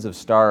billions of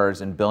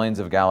stars and billions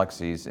of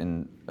galaxies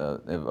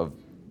of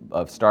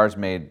of stars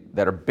made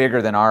that are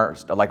bigger than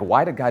ours. Like,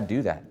 why did God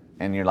do that?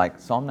 And you're like,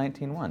 Psalm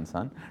 19:1,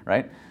 son,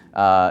 right?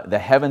 The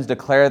heavens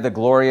declare the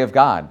glory of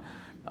God.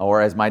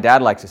 Or as my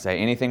dad likes to say,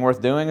 anything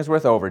worth doing is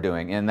worth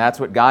overdoing. And that's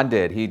what God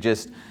did.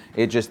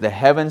 The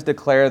heavens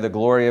declare the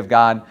glory of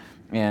God,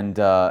 and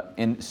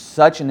in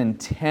such an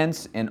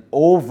intense and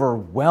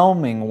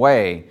overwhelming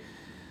way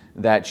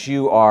that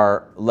you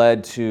are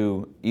led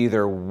to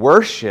either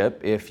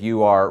worship if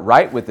you are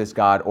right with this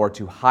God, or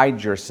to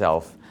hide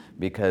yourself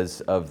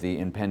because of the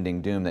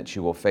impending doom that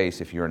you will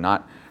face if you are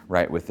not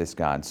right with this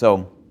God.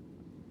 So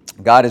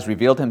God has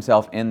revealed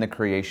himself in the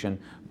creation.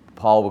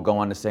 Paul will go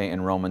on to say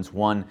in Romans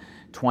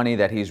 1:20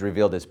 that he's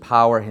revealed his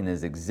power and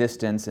his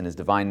existence and his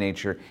divine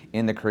nature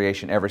in the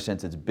creation ever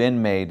since it's been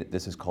made.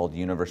 This is called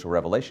universal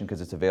revelation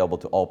because it's available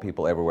to all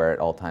people everywhere at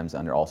all times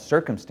under all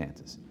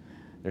circumstances.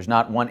 There's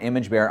not one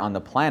image bearer on the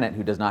planet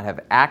who does not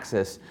have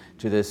access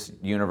to this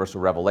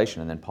universal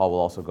revelation. And then Paul will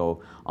also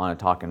go on and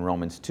talk in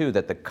Romans 2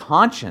 that the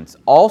conscience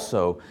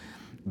also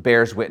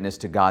bears witness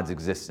to God's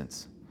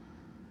existence.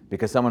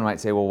 Because someone might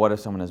say, well, what if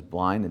someone is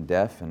blind and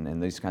deaf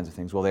and these kinds of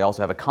things? Well, they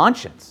also have a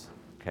conscience,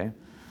 okay?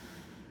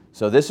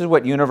 So this is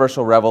what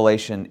universal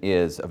revelation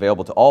is,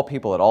 available to all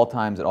people at all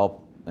times, in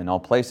all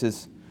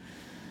places,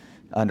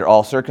 under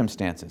all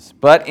circumstances.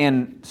 But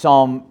in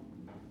Psalm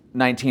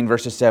 19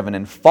 verses 7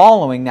 and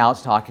following, now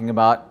it's talking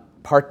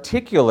about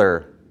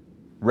particular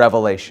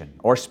revelation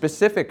or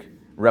specific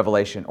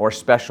revelation or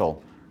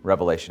special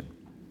revelation,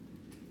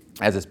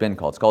 as it's been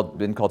called. It's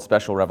been called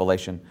special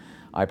revelation.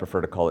 I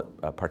prefer to call it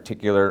a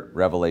particular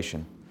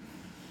revelation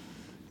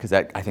because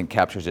that, I think,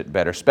 captures it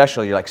better.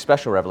 Special, you're like,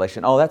 special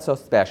revelation, oh, that's so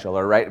special,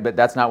 all right? But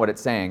that's not what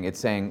it's saying. It's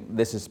saying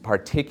this is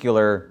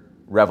particular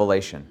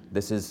revelation.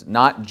 This is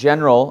not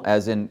general,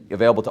 as in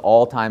available to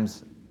all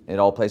times, in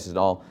all places,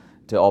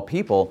 to all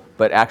people,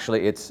 but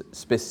actually it's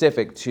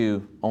specific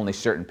to only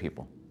certain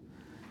people.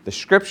 The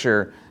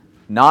Scripture,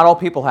 not all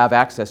people have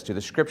access to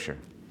the Scripture,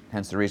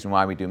 hence the reason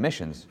why we do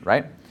missions,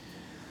 right?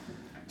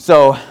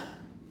 So,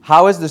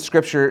 how is the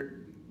Scripture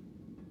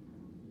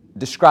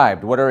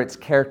described? What are its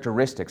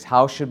characteristics?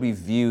 How should we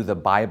view the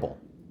Bible?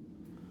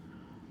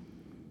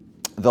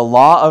 The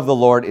law of the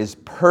Lord is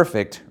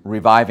perfect,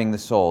 reviving the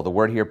soul. The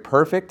word here,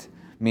 perfect,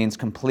 means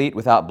complete,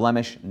 without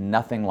blemish,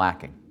 nothing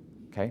lacking.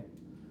 Okay?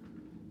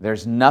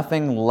 There's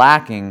nothing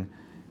lacking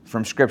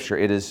from Scripture.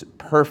 It is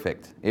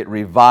perfect. It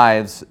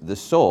revives the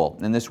soul.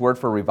 And this word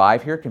for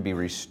revive here can be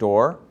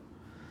restore.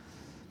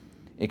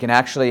 It can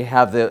actually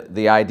have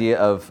the idea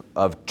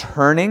of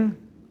turning.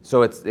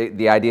 So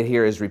the idea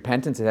here is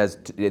repentance. It has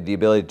the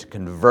ability to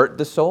convert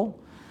the soul.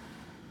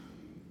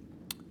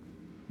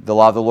 The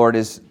law of the Lord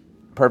is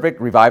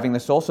perfect, reviving the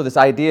soul. So this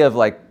idea of,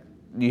 like,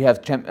 you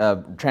have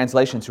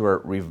translations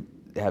who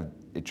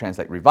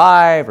translate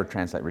revive, or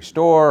translate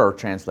restore, or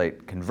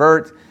translate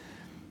convert.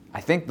 I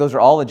think those are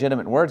all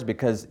legitimate words,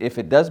 because if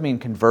it does mean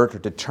convert or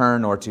to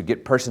turn or to get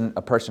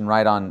a person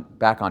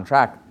back on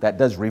track, that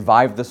does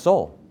revive the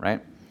soul,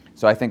 right?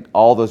 So I think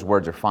all those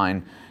words are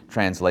fine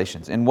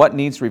translations. And what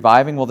needs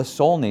reviving? Well, the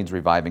soul needs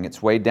reviving.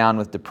 It's weighed down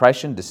with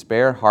depression,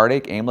 despair,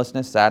 heartache,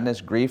 aimlessness, sadness,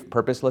 grief,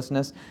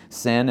 purposelessness,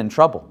 sin, and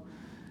trouble.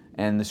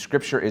 And the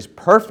Scripture is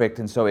perfect,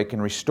 and so it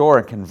can restore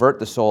and convert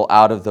the soul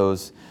out of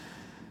those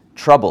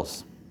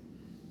troubles.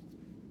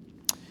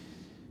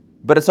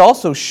 But it's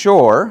also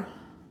sure.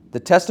 The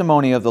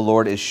testimony of the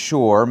Lord is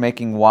sure,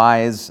 making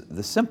wise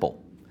the simple.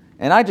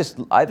 And this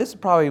is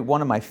probably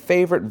one of my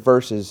favorite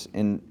verses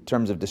in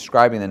terms of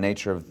describing the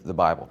nature of the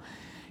Bible.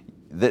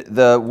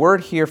 The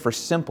word here for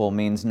simple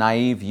means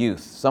naive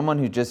youth, someone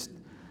who just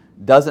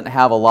doesn't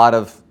have a lot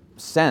of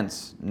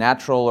sense,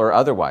 natural or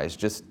otherwise.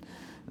 Just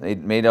they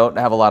may don't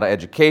have a lot of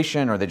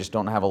education, or they just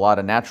don't have a lot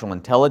of natural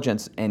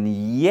intelligence,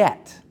 and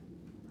yet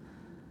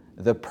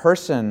the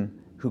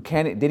person who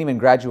didn't even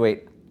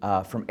graduate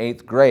from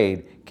 8th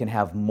grade can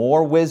have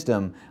more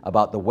wisdom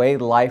about the way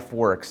life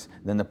works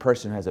than the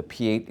person who has a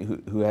PhD,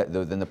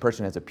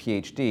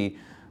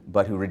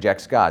 but who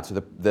rejects God.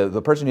 So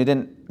the person who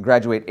didn't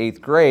graduate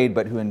 8th grade,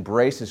 but who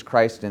embraces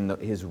Christ in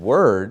His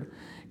Word,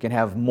 can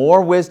have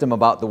more wisdom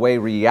about the way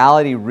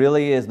reality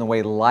really is and the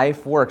way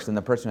life works than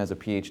the person who has a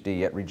PhD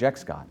yet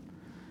rejects God.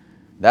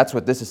 That's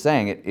what this is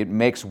saying. It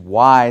makes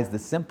wise the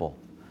simple.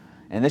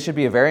 And this should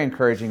be a very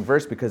encouraging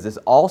verse, because this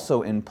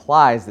also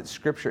implies that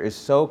Scripture is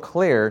so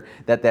clear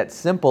that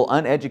simple,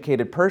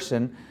 uneducated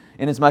person,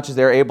 in as much as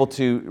they're able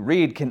to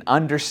read, can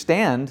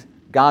understand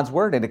God's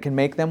Word, and it can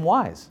make them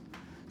wise.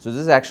 So this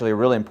is actually a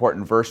really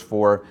important verse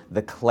for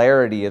the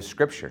clarity of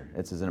Scripture.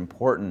 It's an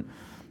important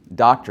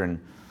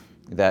doctrine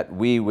that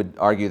we would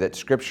argue that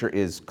Scripture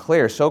is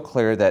clear, so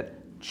clear that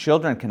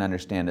children can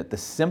understand it, the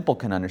simple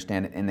can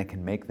understand it, and it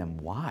can make them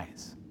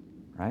wise,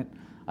 right?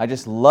 I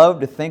just love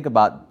to think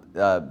about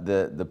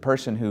the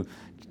person who,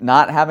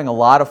 not having a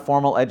lot of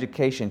formal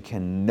education,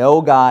 can know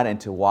God and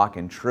to walk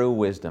in true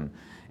wisdom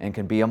and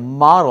can be a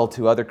model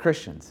to other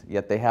Christians,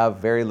 yet they have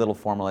very little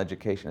formal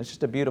education. It's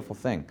just a beautiful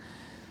thing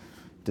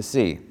to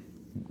see.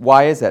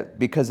 Why is that?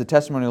 Because the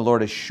testimony of the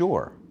Lord is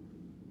sure.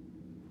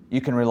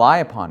 You can rely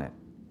upon it.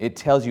 It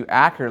tells you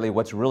accurately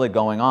what's really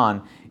going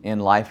on in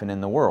life and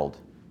in the world,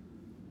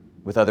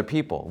 with other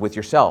people, with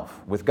yourself,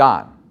 with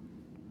God.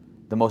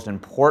 The most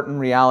important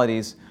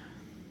realities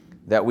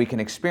that we can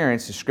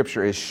experience, the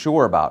Scripture is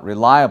sure about,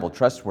 reliable,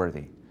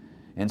 trustworthy.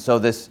 And so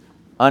this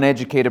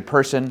uneducated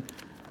person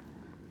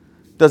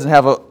doesn't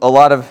have a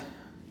lot of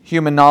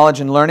human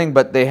knowledge and learning,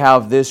 but they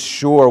have this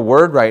sure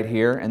word right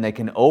here, and they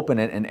can open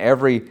it, and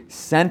every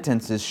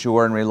sentence is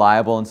sure and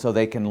reliable, and so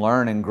they can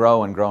learn and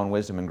grow in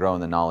wisdom and grow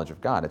in the knowledge of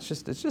God. It's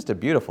just a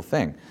beautiful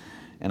thing.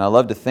 And I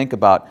love to think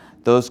about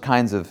those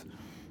kinds of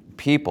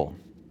people.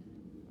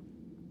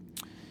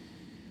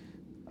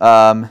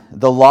 The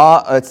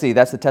law, let's see,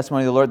 that's the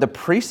testimony of the Lord. The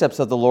precepts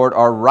of the Lord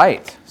are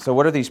right. So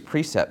what are these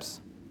precepts?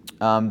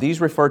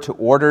 These refer to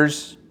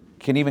orders,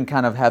 can even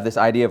kind of have this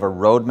idea of a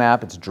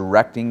roadmap. It's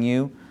directing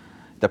you.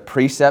 The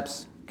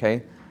precepts,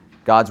 okay?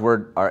 God's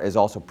word is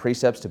also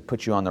precepts to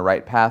put you on the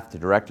right path, to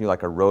direct you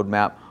like a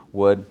roadmap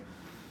would.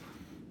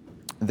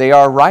 They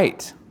are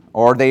right,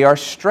 or they are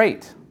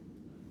straight,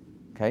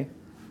 okay?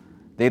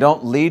 They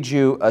don't lead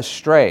you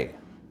astray.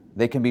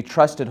 They can be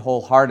trusted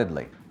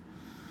wholeheartedly.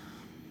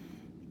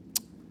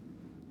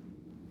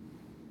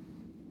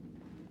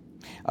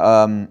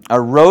 A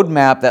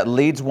roadmap that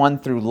leads one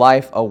through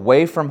life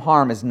away from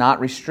harm is not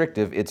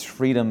restrictive, it's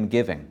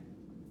freedom-giving,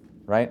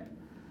 right?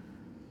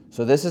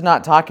 So this is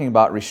not talking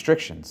about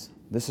restrictions.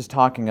 This is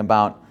talking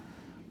about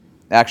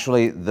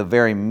actually the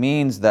very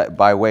means that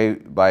by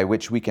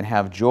which we can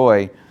have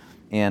joy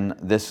in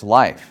this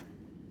life.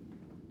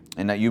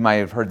 And that you might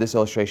have heard this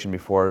illustration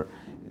before.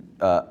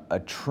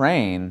 A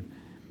train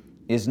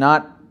is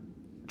not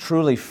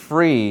truly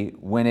free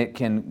when it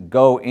can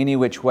go any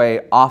which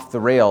way off the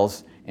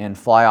rails and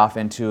fly off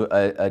into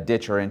a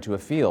ditch or into a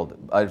field.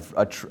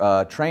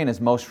 A train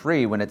is most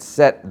free when it's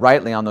set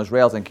rightly on those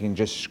rails and can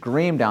just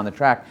scream down the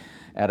track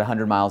at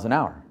 100 miles an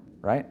hour,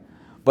 right?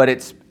 But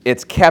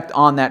it's kept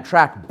on that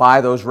track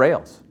by those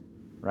rails,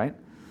 right?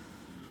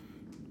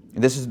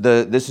 This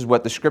is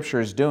what the Scripture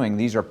is doing.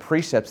 These are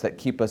precepts that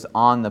keep us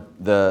on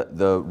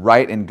the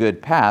right and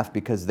good path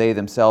because they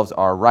themselves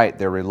are right.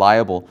 They're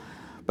reliable,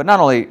 but not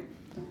only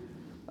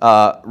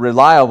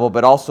reliable,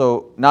 but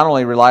also not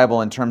only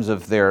reliable in terms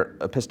of their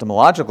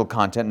epistemological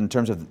content, in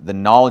terms of the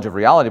knowledge of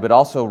reality, but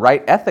also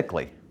right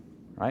ethically,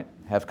 right?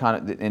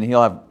 And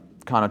he'll have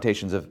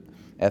connotations of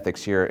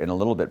ethics here in a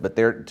little bit, but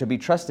they're to be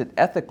trusted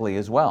ethically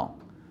as well.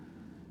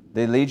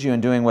 They lead you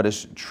in doing what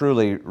is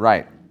truly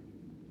right.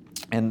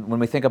 And when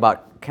we think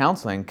about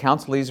counseling,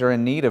 counselees are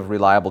in need of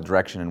reliable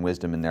direction and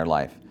wisdom in their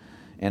life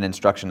and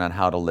instruction on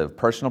how to live.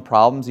 Personal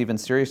problems, even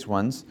serious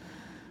ones,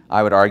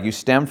 I would argue,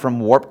 stem from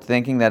warped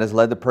thinking that has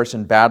led the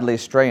person badly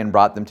astray and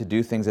brought them to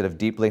do things that have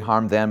deeply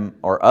harmed them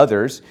or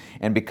others.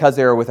 And because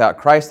they are without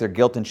Christ, their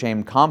guilt and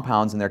shame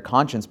compounds and their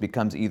conscience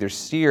becomes either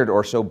seared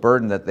or so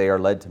burdened that they are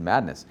led to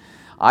madness.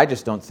 I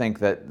just don't think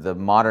that the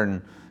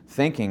modern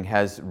thinking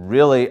has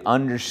really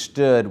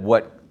understood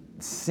what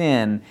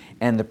sin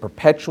and the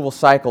perpetual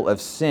cycle of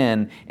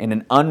sin in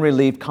an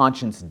unrelieved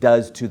conscience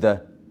does to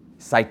the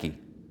psyche.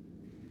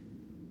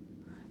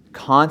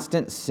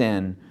 Constant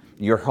sin,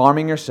 you're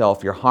harming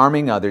yourself, you're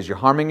harming others, you're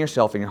harming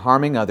yourself, and you're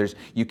harming others.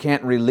 You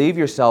can't relieve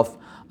yourself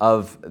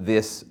of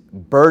this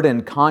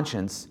burdened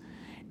conscience,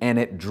 and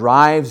it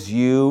drives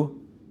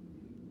you,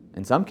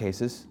 in some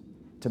cases,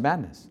 to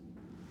madness.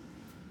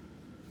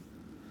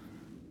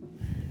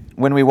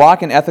 When we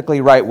walk in ethically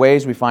right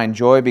ways, we find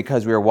joy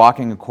because we are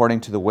walking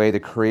according to the way the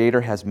Creator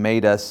has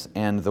made us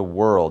and the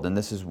world. And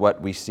this is what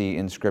we see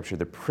in Scripture.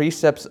 The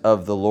precepts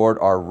of the Lord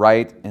are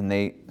right,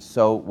 and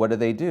so what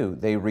do?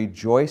 They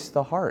rejoice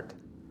the heart.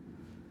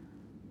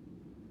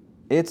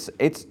 It's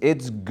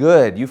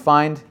good. You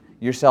find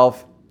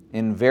yourself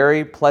in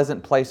very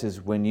pleasant places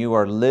when you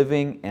are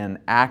living and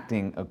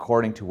acting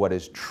according to what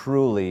is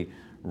truly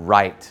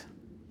right.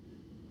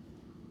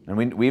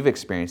 And we've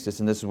experienced this,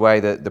 and this is why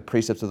the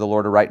precepts of the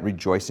Lord are right,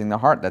 rejoicing the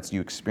heart. That's you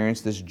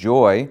experience this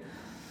joy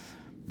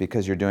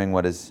because you're doing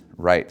what is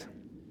right.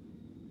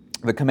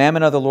 The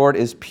commandment of the Lord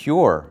is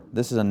pure.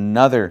 This is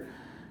another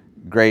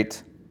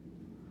great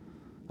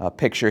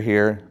picture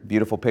here,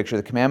 beautiful picture.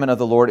 The commandment of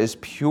the Lord is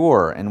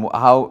pure, and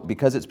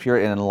because it's pure,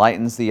 it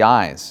enlightens the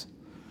eyes.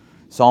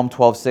 Psalm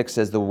 12:6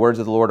 says, "The words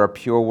of the Lord are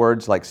pure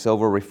words, like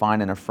silver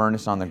refined in a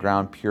furnace on the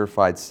ground,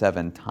 purified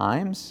 7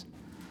 times."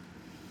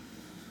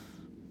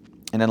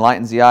 And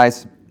enlightens the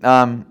eyes.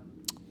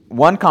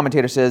 One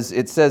commentator says,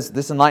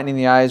 this enlightening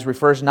the eyes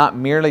refers not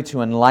merely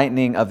to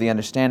enlightening of the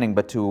understanding,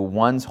 but to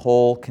one's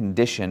whole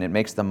condition. It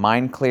makes the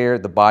mind clear,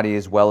 the body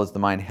as well as the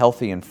mind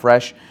healthy and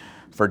fresh.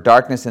 For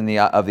darkness of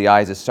the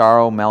eyes is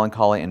sorrow,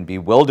 melancholy, and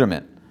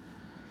bewilderment.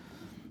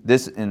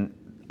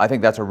 I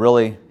think that's a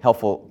really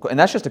helpful, and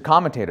that's just a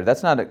commentator.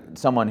 That's not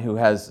someone who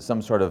has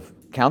some sort of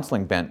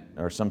counseling bent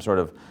or some sort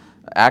of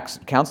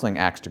counseling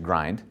axe to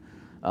grind.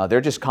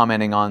 They're just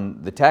commenting on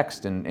the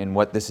text and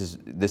what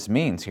this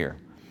means here.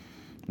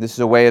 This is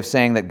a way of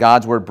saying that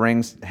God's Word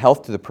brings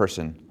health to the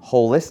person,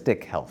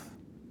 holistic health.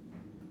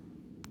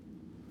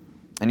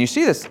 And you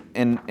see this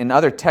in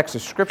other texts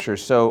of Scripture.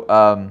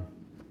 So,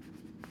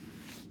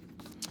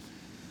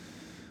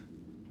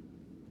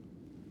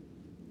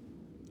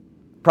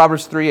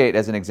 Proverbs 3:8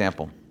 as an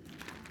example.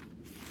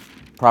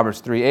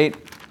 Proverbs 3:8.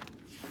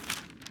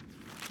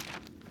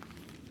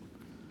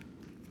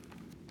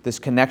 This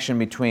connection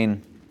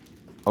between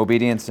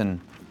obedience and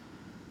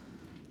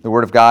the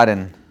Word of God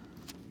and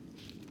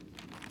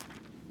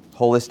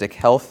holistic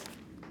health.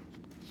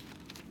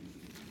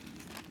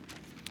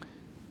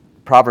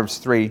 Proverbs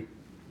 3,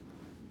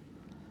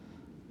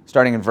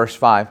 starting in verse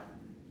 5.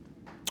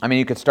 I mean,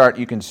 you can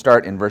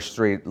start in verse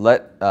 3.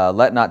 Let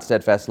not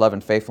steadfast love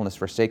and faithfulness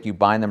forsake you.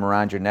 Bind them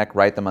around your neck.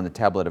 Write them on the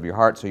tablet of your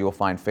heart, so you will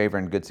find favor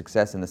and good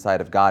success in the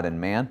sight of God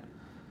and man.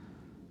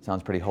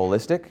 Sounds pretty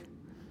holistic.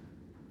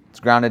 It's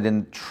grounded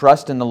in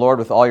trust in the Lord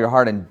with all your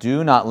heart, and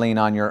do not lean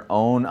on your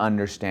own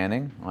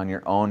understanding, on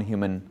your own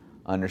human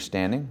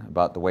understanding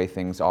about the way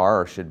things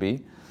are or should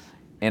be.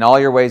 In all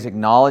your ways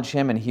acknowledge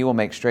Him, and He will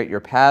make straight your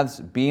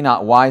paths. Be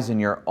not wise in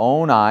your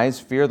own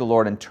eyes. Fear the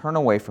Lord and turn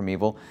away from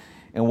evil.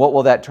 And what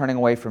will that turning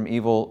away from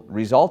evil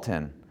result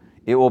in?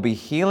 It will be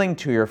healing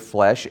to your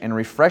flesh and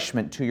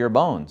refreshment to your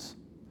bones.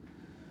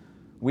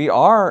 We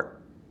are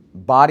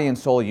body and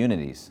soul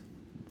unities.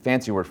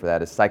 Fancy word for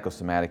that is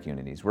psychosomatic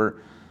unities. We're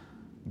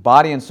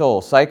body and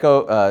soul.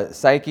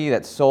 Psyche,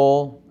 that's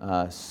soul.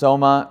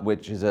 Soma,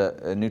 which is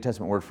a New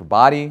Testament word for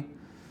body.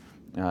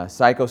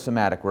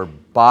 Psychosomatic. We're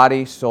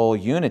body, soul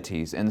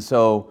unities. And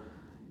so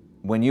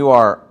when you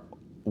are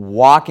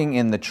walking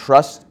in the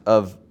trust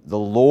of the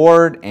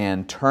Lord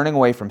and turning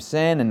away from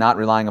sin and not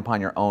relying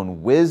upon your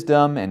own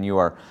wisdom, and you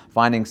are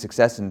finding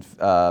success and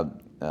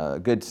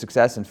good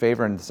success and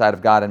favor in the sight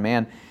of God and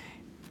man,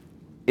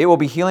 it will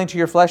be healing to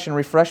your flesh and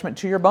refreshment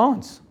to your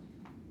bones,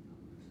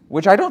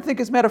 which I don't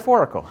think is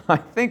metaphorical. I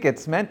think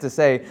it's meant to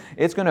say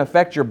it's going to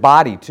affect your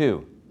body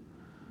too.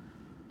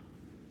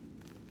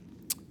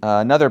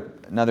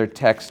 Another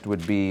text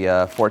would be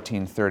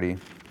 14:30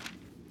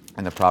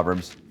 in the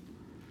Proverbs.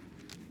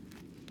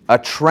 A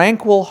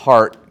tranquil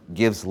heart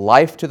gives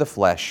life to the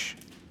flesh,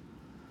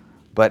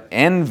 but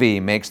envy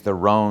makes the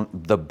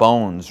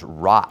bones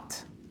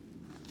rot.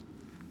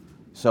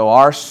 So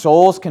our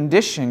soul's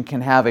condition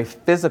can have a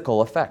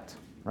physical effect,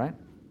 right?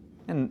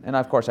 And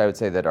of course I would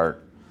say that our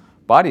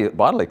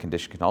bodily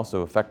condition can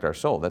also affect our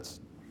soul.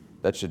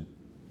 That should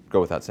go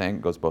without saying.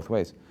 It goes both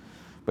ways.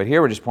 But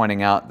here we're just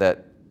pointing out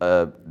that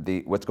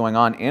what's going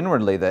on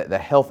inwardly, the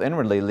health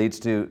inwardly leads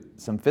to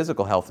some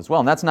physical health as well.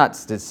 And that's not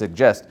to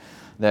suggest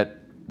that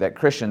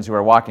Christians who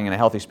are walking in a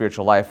healthy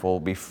spiritual life will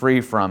be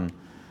free from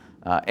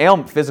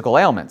physical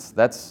ailments.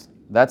 That's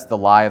the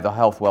lie of the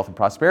health, wealth, and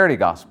prosperity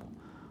gospel.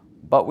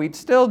 But we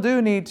still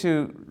do need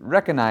to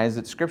recognize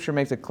that Scripture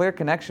makes a clear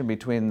connection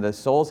between the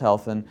soul's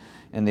health and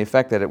the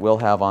effect that it will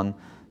have on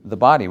the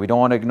body. We don't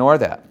want to ignore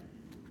that.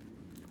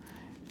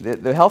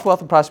 The health, wealth,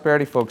 and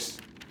prosperity folks,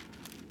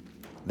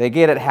 they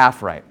get it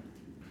half right.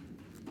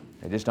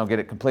 They just don't get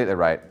it completely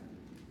right,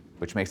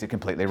 which makes it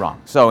completely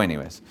wrong. So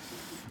anyways,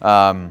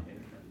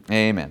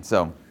 amen.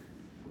 So,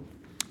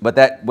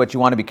 but what you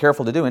want to be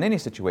careful to do in any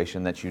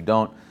situation, that you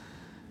don't,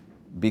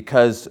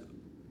 because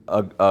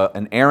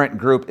an errant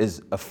group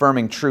is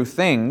affirming true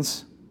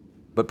things,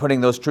 but putting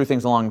those true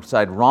things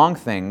alongside wrong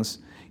things,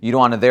 you don't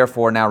want to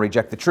therefore now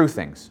reject the true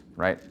things,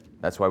 right?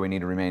 That's why we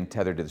need to remain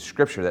tethered to the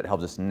Scripture that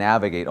helps us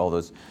navigate all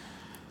those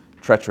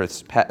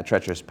treacherous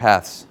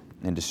paths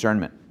in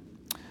discernment.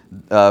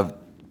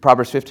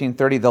 Proverbs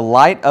 15:30, the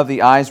light of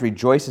the eyes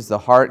rejoices the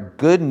heart.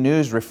 Good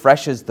news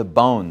refreshes the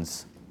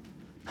bones.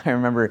 I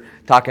remember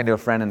talking to a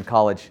friend in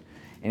college,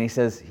 and he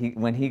says he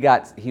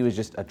was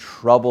just a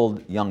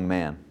troubled young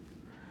man.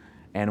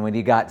 And when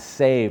he got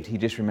saved, he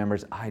just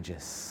remembers, I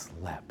just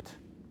slept.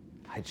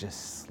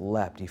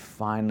 He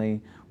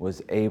finally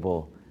was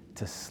able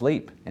to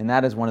sleep. And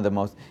that is one of the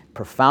most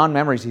profound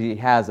memories he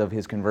has of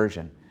his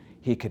conversion.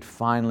 He could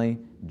finally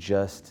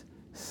just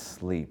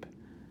sleep.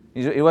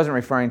 He wasn't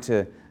referring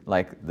to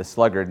like the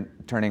sluggard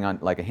turning on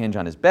like a hinge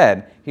on his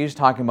bed. He was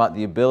talking about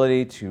the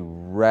ability to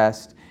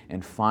rest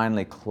and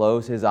finally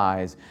close his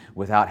eyes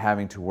without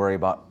having to worry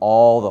about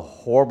all the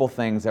horrible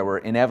things that were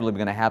inevitably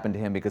going to happen to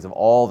him because of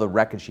all the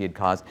wreckage he had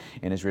caused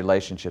in his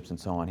relationships and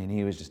so on. And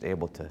he was just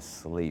able to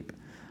sleep.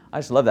 I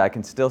just love that. I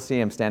can still see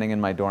him standing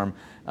in my dorm,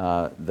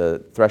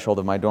 the threshold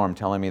of my dorm,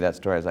 telling me that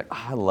story. I was like,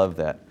 I love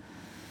that.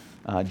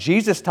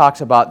 Jesus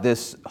talks about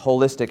this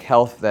holistic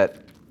health that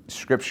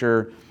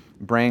Scripture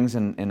brings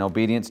and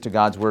obedience to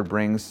God's Word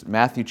brings.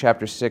 Matthew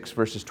chapter 6,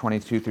 verses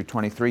 22 through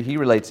 23, he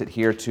relates it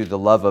here to the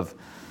love of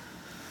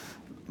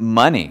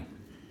money.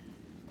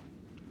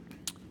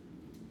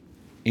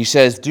 He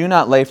says, do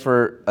not lay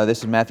for, this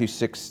is Matthew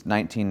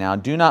 6:19 now,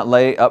 do not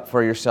lay up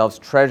for yourselves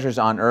treasures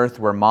on earth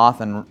where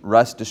moth and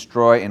rust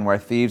destroy and where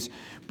thieves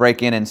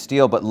break in and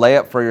steal, but lay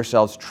up for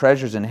yourselves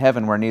treasures in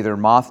heaven where neither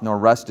moth nor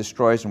rust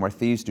destroys and where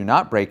thieves do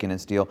not break in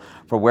and steal.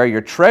 For where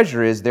your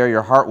treasure is, there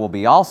your heart will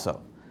be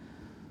also.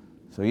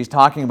 So he's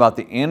talking about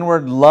the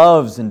inward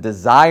loves and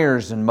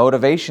desires and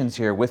motivations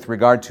here with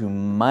regard to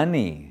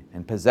money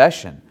and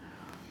possession.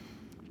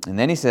 And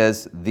then he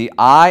says, the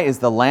eye is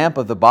the lamp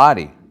of the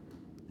body.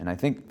 And I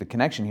think the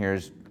connection here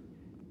is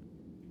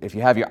if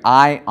you have your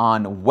eye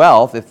on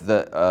wealth,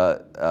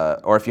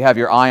 or if you have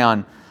your eye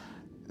on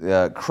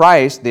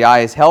Christ, the eye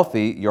is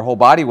healthy, your whole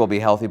body will be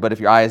healthy. But if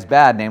your eye is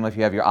bad, namely if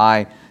you have your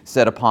eye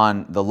set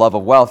upon the love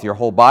of wealth, your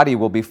whole body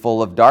will be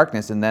full of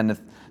darkness. And then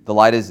if the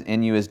light is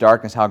in you is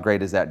darkness, how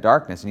great is that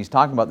darkness? And he's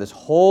talking about this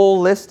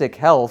holistic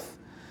health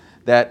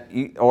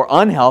or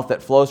unhealth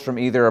that flows from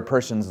either a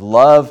person's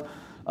love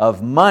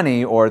of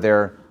money or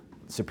their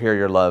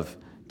superior love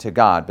to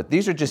God. But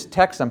these are just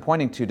texts I'm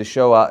pointing to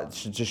show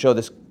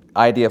this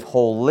idea of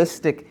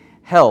holistic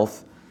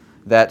health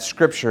that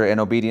Scripture and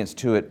obedience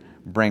to it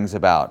brings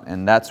about.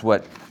 And that's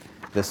what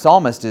the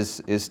psalmist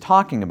is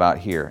talking about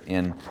here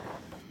in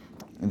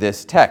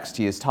this text.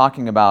 He is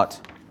talking about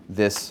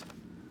this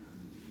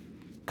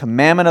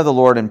commandment of the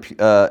Lord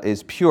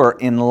is pure,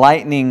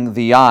 enlightening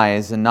the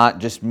eyes, and not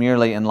just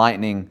merely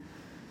enlightening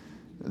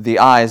the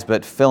eyes,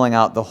 but filling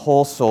out the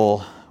whole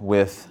soul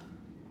with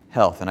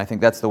health. And I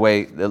think that's the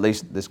way, at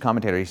least this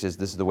commentator, he says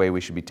this is the way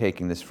we should be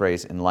taking this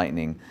phrase,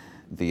 enlightening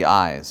the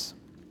eyes.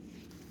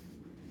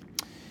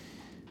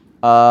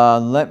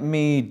 Let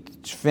me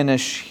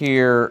finish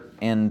here,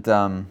 and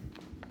then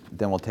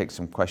we'll take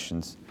some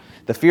questions.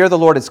 The fear of the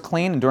Lord is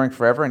clean, enduring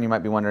forever, and you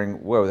might be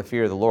wondering, whoa, the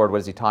fear of the Lord,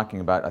 what is he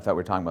talking about? I thought we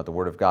were talking about the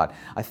Word of God.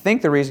 I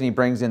think the reason he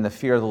brings in the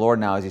fear of the Lord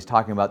now is he's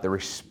talking about the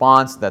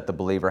response that the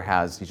believer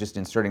has. He's just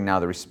inserting now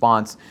the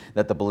response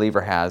that the believer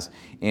has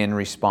in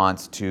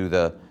response to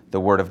the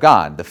Word of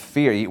God. The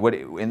fear,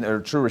 in the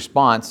true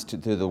response to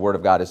the Word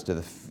of God is to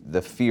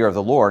the fear of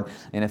the Lord.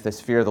 And if this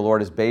fear of the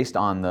Lord is based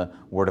on the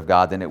Word of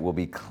God, then it will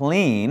be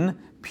clean,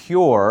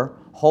 pure,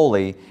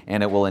 holy,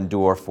 and it will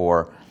endure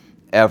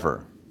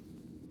forever.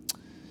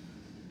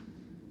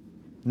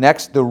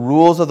 Next, the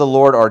rules of the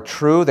Lord are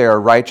true. They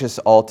are righteous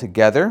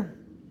altogether.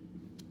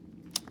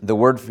 The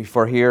word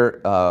for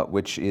here,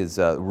 which is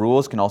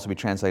rules, can also be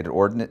translated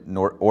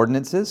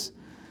ordinances.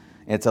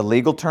 It's a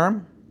legal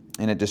term,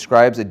 and it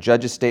describes a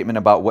judge's statement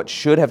about what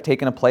should have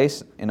taken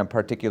place in a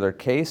particular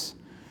case.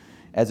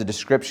 As a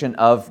description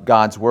of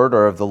God's word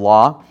or of the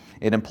law,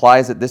 it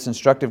implies that this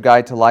instructive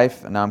guide to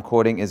life, and I'm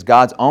quoting, is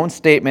God's own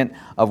statement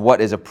of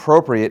what is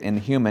appropriate in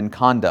human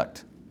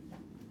conduct.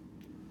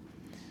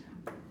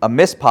 A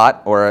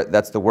mishpat, or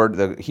that's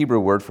the Hebrew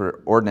word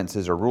for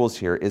ordinances or rules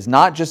here, is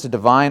not just a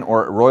divine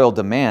or royal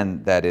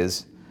demand that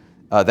is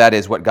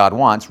what God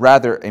wants.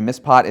 Rather, a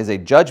mishpat is a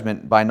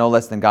judgment by no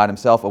less than God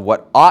himself of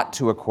what ought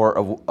to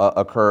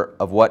occur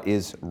of what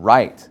is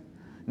right.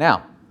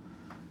 Now,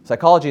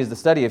 psychology is the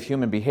study of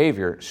human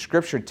behavior.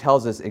 Scripture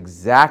tells us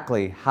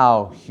exactly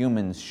how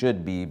humans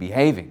should be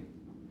behaving.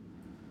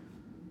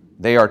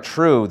 They are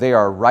true, they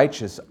are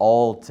righteous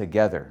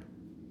altogether.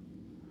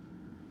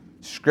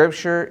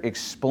 Scripture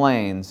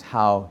explains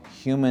how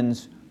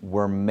humans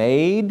were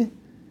made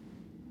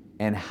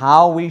and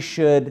how we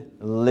should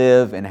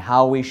live and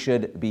how we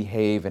should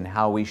behave and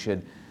how we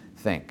should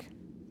think.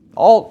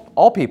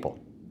 All people.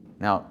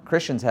 Now,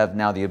 Christians have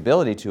now the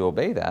ability to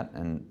obey that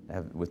and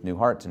have, with new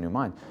hearts and new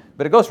minds.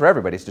 But it goes for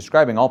everybody. It's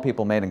describing all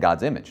people made in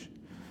God's image.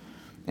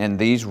 And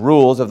these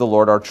rules of the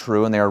Lord are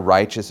true and they are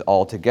righteous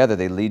altogether.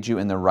 They lead you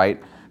in the right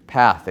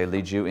path. They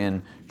lead you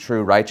in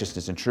true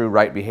righteousness and true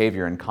right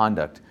behavior and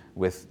conduct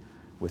with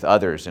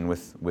others and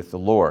with the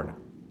Lord.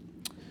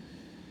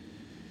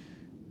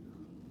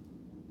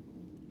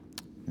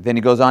 Then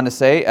he goes on to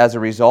say, as a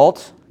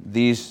result,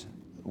 these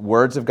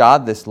words of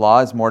God, this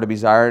law is more to be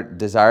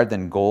desired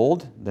than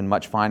gold, than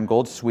much fine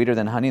gold, sweeter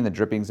than honey and the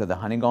drippings of the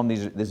honeycomb.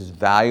 This is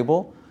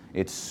valuable.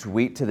 It's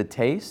sweet to the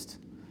taste.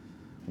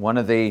 One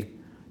of the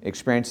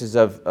experiences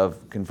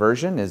of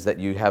conversion is that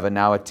you have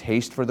now a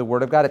taste for the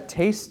Word of God. It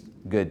tastes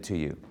good to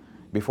you.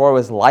 Before it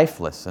was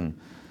lifeless and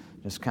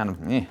just kind of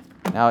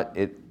Now,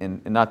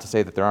 and not to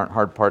say that there aren't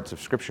hard parts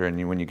of Scripture,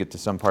 and when you get to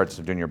some parts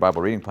of doing your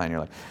Bible reading plan, you're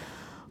like,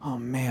 oh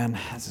man,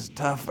 this is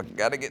tough, I've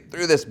got to get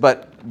through this.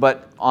 But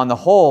on the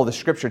whole, the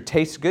Scripture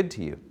tastes good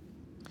to you.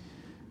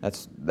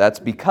 That's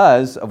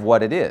because of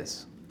what it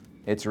is.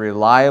 It's a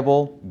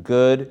reliable,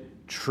 good,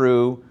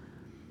 true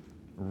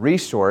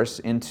resource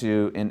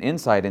into an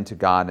insight into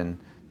God and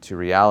to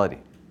reality.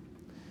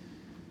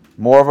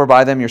 Moreover,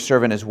 by them your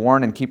servant is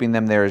warned, and keeping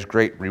them there is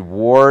great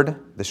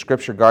reward. The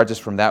Scripture guards us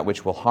from that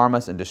which will harm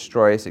us and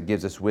destroy us. It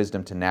gives us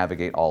wisdom to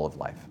navigate all of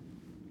life.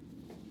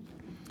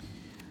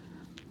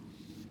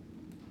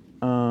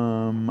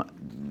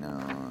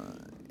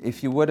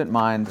 If you wouldn't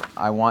mind,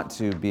 I want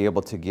to be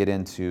able to get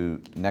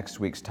into next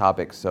week's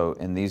topic. We're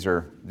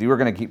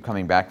going to keep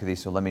coming back to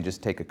these, so let me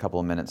just take a couple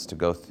of minutes to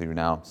go through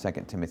now 2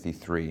 Timothy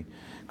 3.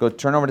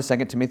 Turn over to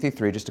 2 Timothy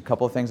 3, just a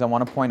couple of things I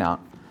want to point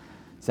out.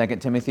 2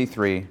 Timothy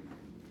 3,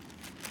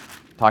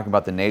 talking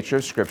about the nature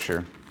of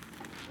Scripture.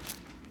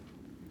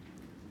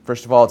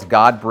 First of all, it's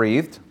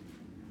God-breathed.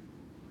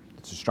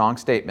 It's a strong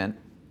statement.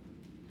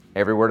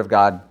 Every word of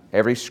God,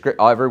 every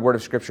word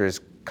of Scripture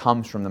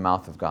comes from the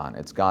mouth of God.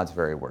 It's God's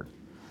very word.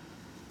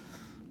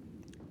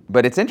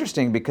 But it's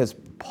interesting because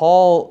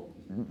Paul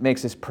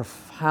makes this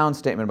profound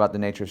statement about the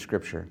nature of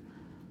Scripture.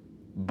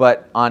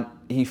 But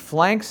he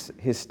flanks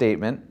his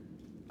statement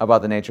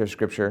about the nature of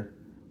Scripture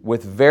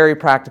with very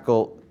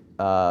practical,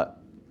 the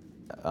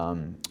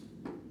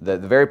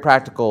very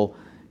practical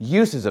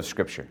uses of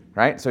Scripture,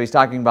 right? So he's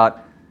talking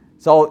about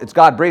It's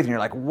God breathed, and you're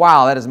like,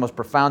 wow, that is the most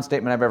profound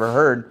statement I've ever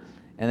heard.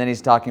 And then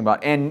he's talking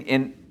about,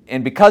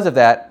 and because of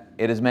that,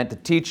 it is meant to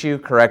teach you,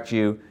 correct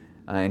you,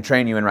 and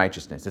train you in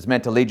righteousness. It's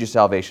meant to lead you to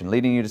salvation.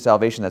 Leading you to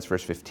salvation, that's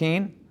verse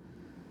 15.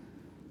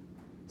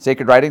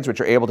 Sacred writings,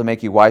 which are able to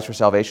make you wise for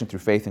salvation through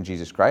faith in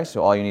Jesus Christ.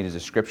 So all you need is a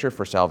scripture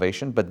for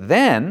salvation. But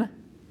then,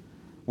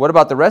 what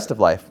about the rest of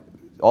life?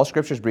 All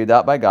scripture is breathed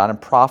out by God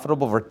and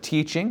profitable for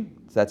teaching.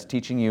 So that's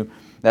teaching you,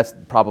 that's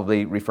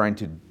probably referring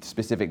to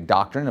specific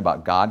doctrine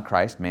about God,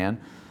 Christ, man,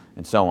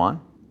 and so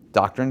on.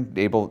 Doctrine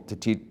able to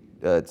teach,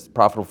 it's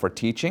profitable for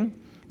teaching.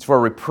 It's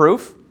for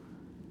reproof.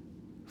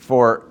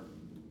 For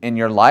in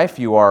your life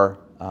you are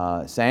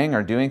saying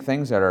or doing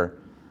things that are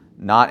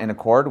not in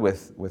accord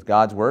with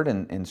God's word,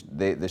 and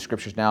the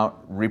scriptures now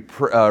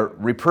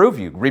reprove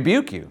you,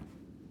 rebuke you.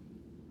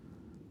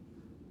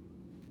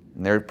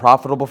 And they're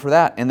profitable for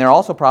that. And they're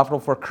also profitable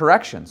for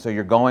correction. So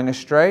you're going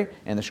astray,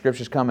 and the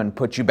scriptures come and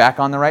put you back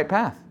on the right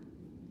path.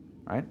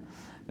 Right?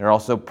 They're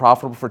also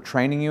profitable for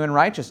training you in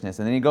righteousness.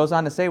 And then he goes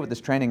on to say what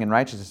this training in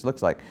righteousness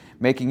looks like.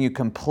 Making you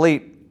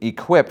complete,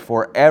 equipped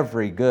for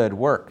every good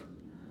work.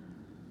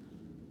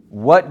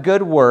 What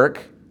good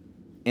work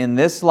in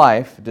this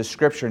life does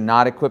Scripture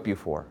not equip you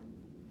for?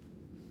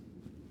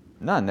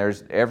 None.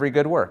 There's every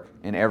good work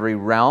in every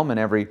realm, in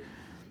every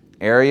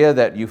area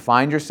that you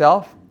find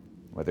yourself,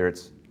 whether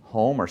it's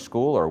home or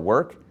school or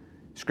work.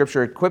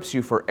 Scripture equips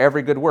you for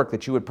every good work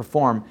that you would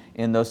perform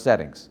in those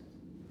settings.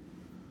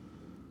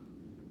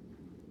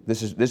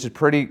 This is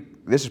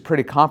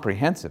pretty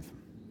comprehensive.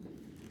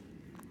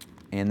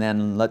 And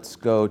then let's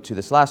go to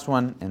this last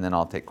one, and then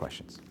I'll take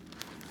questions.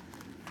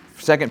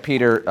 2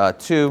 Peter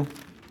 2,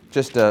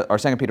 or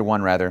 2 Peter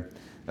 1 rather,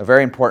 a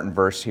very important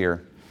verse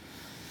here.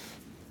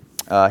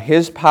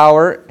 His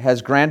power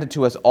has granted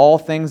to us all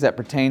things that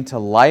pertain to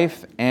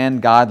life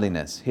and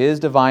godliness. His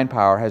divine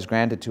power has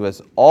granted to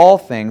us all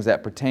things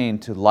that pertain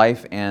to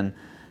life and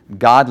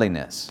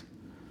godliness.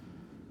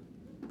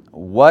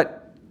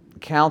 What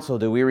counsel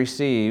do we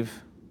receive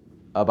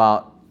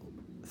about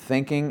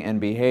thinking and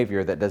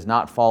behavior that does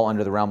not fall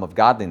under the realm of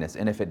godliness?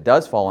 And if it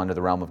does fall under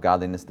the realm of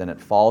godliness, then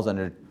it falls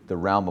under the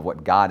realm of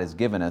what God has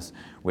given us,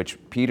 which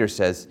Peter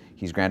says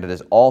He's granted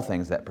us all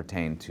things that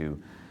pertain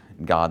to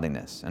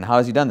godliness. And how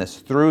has He done this?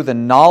 Through the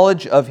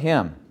knowledge of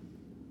Him.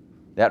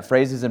 That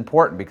phrase is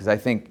important because I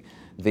think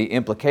the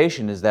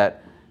implication is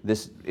that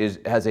this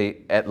has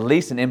at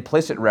least an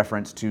implicit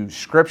reference to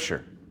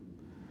Scripture.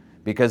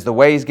 Because the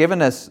way He's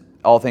given us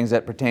all things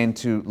that pertain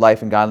to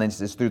life and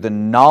godliness is through the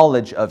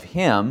knowledge of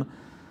Him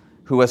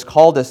who has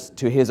called us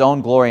to His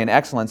own glory and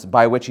excellence,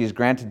 by which He has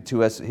granted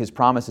to us His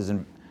promises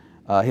and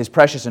His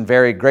precious and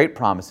very great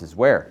promises.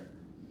 Where?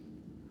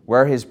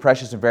 Where are His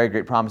precious and very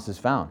great promises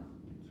found?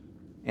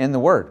 In the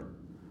Word.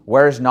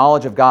 Where is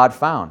knowledge of God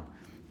found?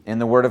 In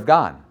the Word of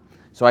God.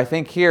 So I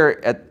think here,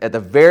 at the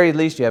very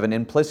least, you have an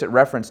implicit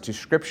reference to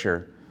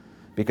Scripture,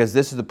 because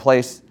this is the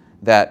place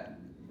that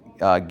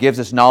gives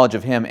us knowledge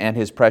of Him and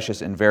His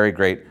precious and very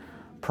great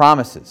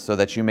promises, so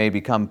that you may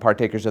become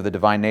partakers of the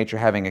divine nature,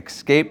 having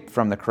escaped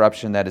from the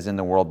corruption that is in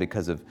the world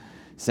because of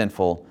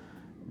sinful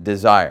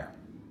desire.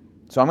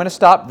 So I'm going to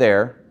stop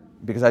there,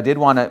 because I did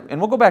want to,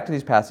 and we'll go back to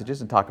these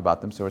passages and talk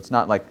about them, so it's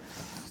not like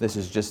this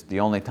is just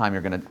the only time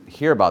you're going to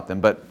hear about them,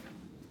 but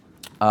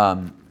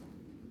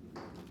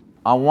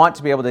I want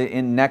to be able to,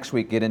 in next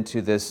week, get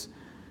into this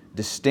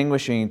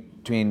distinguishing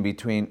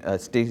between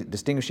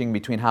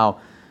how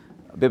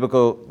the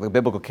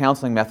biblical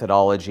counseling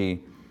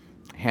methodology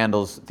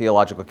handles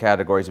theological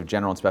categories of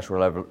general and special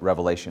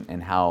revelation,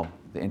 and how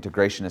the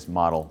integrationist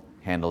model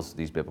handles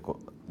these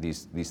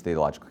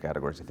theological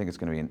categories. I think it's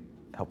going to be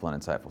helpful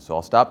and insightful. So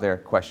I'll stop there.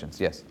 Questions?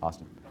 Yes,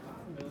 Austin.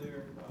 I'm not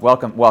familiar.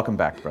 Welcome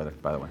back, brother,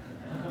 by the way.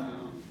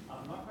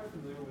 I'm not quite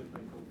familiar with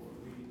like the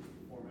worldly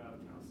format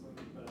of counseling,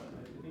 but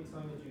I think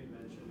something that you had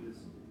mentioned is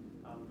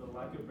the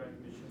lack of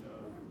recognition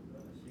of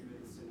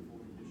human sinful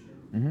condition.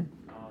 Mm-hmm.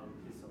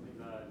 Is something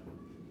that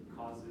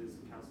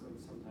causes counseling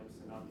sometimes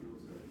to not be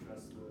able to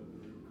address the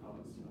root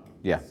cause.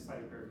 Yeah.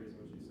 Slightly paraphrasing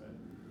what you said.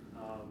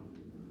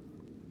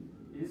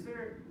 Is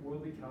there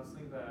worldly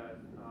counseling that,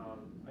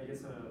 I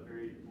guess in a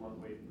very blunt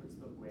way, puts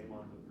the blame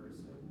on the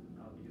person?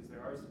 Because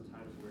there are some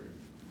times where,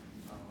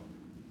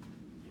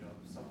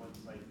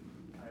 someone's like,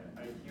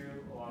 I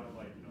hear a lot of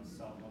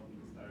self-help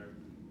people that are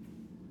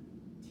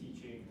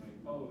teaching like,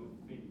 oh,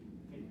 think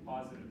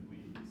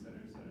positively, et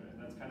cetera, et cetera. And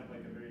that's kind of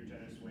like a very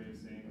generous way of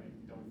saying like,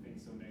 don't think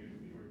so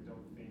negatively, or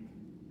don't think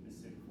in a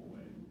sinful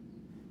way.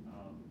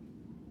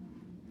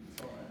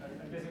 So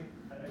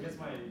I guess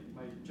my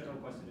general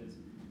question is,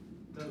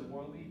 does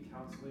worldly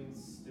counseling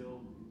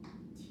still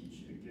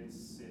teach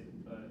against sin,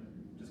 but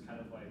just kind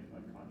of like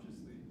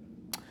unconsciously?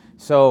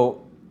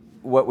 So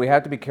what we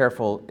have to be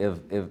careful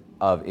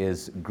of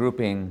is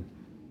grouping,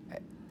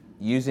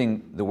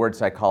 using the word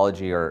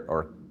psychology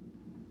or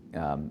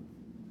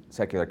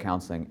secular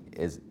counseling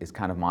is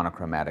kind of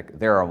monochromatic.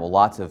 There are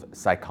lots of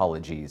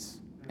psychologies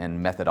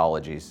and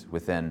methodologies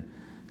within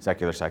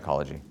secular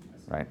psychology.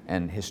 right?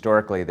 And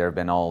historically, there have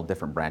been all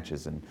different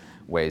branches and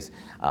ways.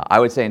 I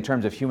would say in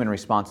terms of human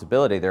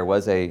responsibility,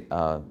 there's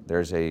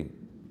a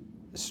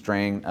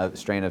strain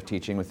of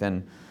teaching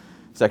within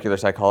secular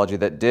psychology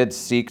that did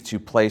seek to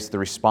place the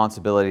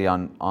responsibility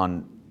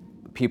on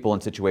people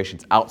and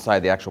situations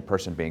outside the actual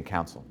person being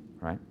counseled,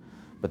 right?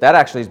 But that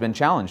actually has been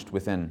challenged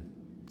within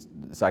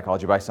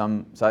psychology by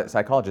some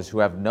psychologists who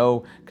have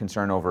no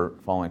concern over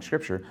following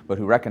Scripture, but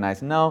who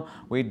recognize, no,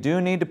 we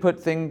do need to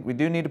put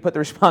the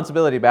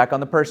responsibility back on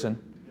the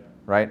person,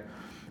 right?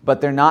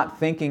 But they're not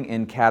thinking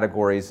in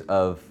categories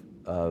of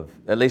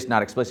at least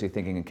not explicitly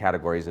thinking in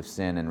categories of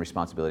sin and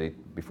responsibility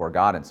before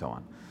God and so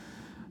on.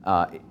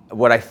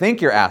 What I think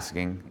you're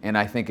asking, and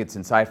I think it's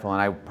insightful, and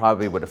I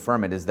probably would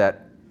affirm it, is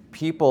that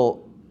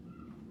people,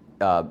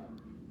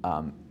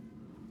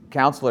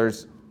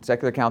 counselors,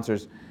 secular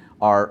counselors,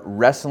 are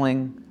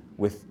wrestling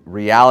with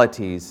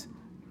realities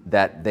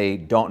that they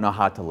don't know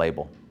how to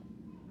label.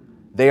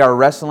 They are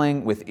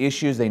wrestling with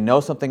issues. They know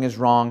something is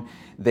wrong.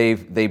 They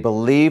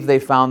believe they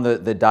found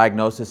the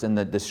diagnosis and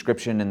the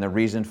description and the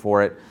reason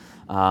for it,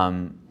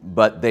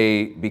 but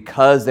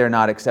because they're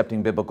not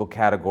accepting biblical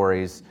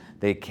categories,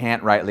 they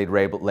can't rightly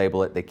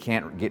label it. They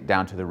can't get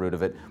down to the root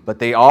of it. But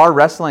they are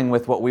wrestling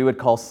with what we would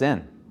call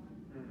sin,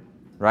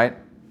 right?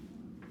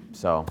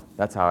 So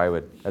that's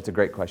a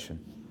great question.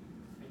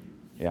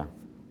 Yeah.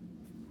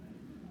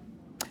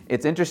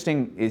 It's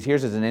interesting,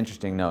 here's as an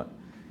interesting note.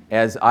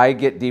 As I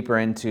get deeper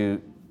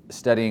into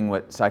studying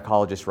what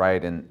psychologists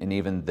write and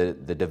even the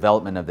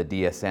development of the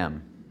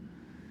DSM,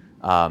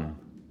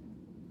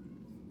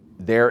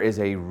 there is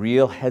a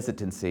real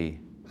hesitancy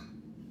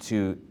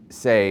to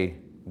say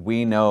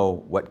we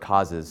know what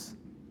causes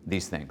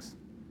these things.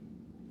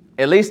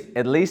 At least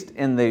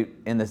in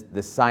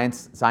the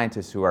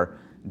scientists who are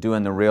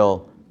doing the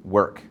real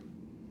work.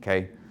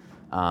 Okay,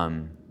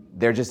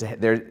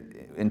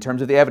 in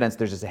terms of the evidence,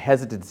 there's just a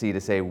hesitancy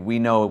to say we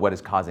know what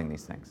is causing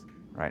these things,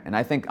 right? And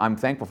I'm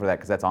thankful for that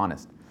because that's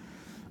honest.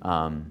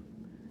 And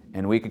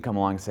we could come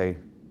along and say,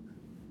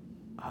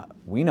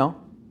 we know,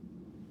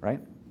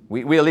 right?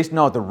 We at least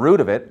know at the root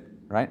of it,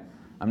 right?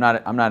 I'm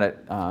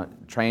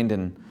not trained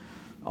in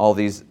all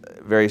these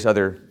various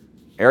other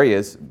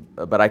areas,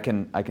 but I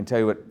can tell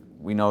you what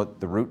we know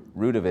the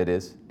root of it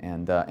is,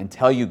 and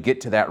until you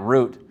get to that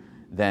root,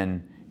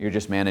 then you're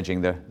just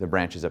managing the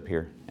branches up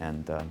here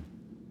and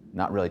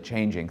not really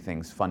changing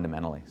things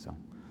fundamentally. So,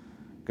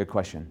 good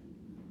question.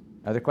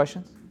 Other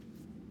questions?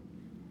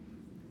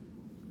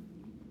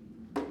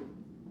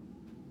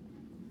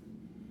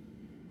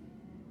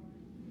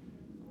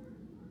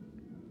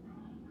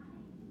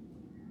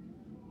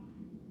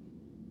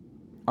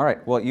 All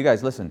right, well, you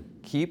guys, listen.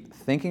 Keep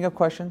thinking of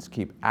questions,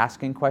 keep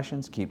asking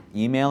questions, keep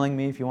emailing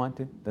me if you want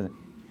to.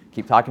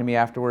 Keep talking to me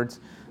afterwards.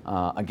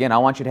 Again, I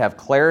want you to have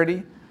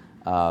clarity.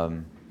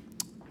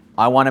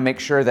 I want to make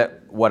sure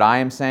that what I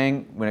am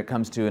saying when it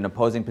comes to an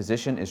opposing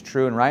position is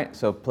true and right.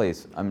 So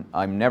please,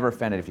 I'm never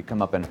offended if you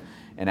come up and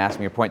ask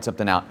me or point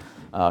something out,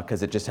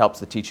 because it just helps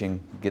the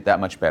teaching get that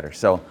much better.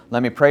 So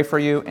let me pray for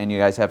you, and you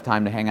guys have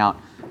time to hang out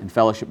and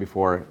fellowship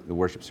before the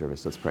worship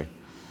service. Let's pray.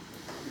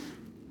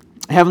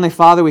 Heavenly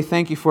Father, we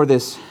thank you for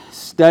this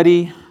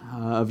study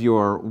of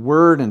your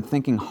word and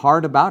thinking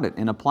hard about it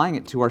and applying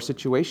it to our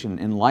situation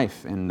in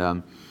life.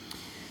 And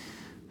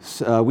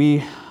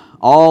we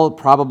all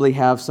probably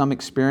have some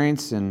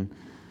experience in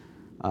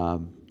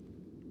the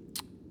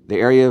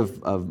area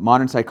of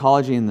modern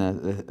psychology and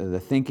the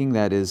thinking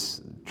that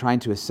is trying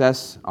to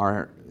assess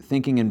our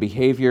thinking and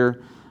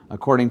behavior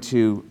according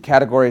to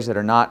categories that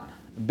are not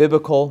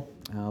biblical.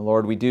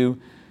 Lord, we do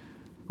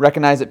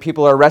recognize that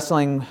people are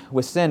wrestling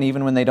with sin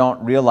even when they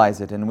don't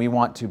realize it, and we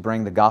want to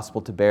bring the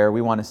gospel to bear.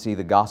 We want to see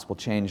the gospel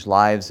change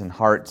lives and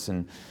hearts,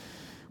 and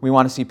we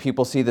want to see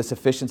people see the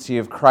sufficiency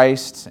of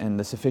Christ and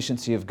the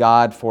sufficiency of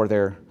God for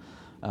their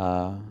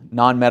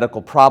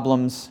non-medical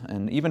problems,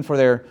 and even for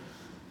their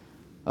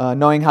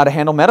knowing how to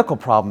handle medical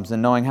problems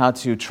and knowing how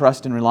to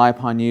trust and rely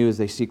upon you as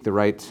they seek the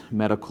right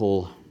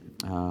medical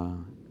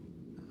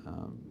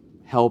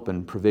help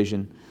and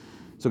provision.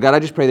 So God, I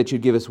just pray that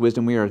you'd give us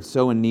wisdom. We are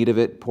so in need of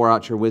it. Pour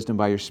out your wisdom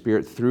by your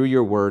Spirit through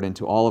your word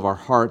into all of our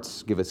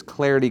hearts. Give us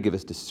clarity, give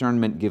us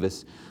discernment, give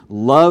us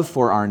love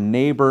for our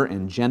neighbor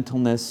and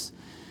gentleness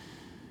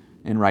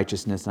and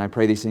righteousness. And I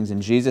pray these things in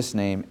Jesus'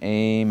 name.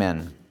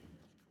 Amen.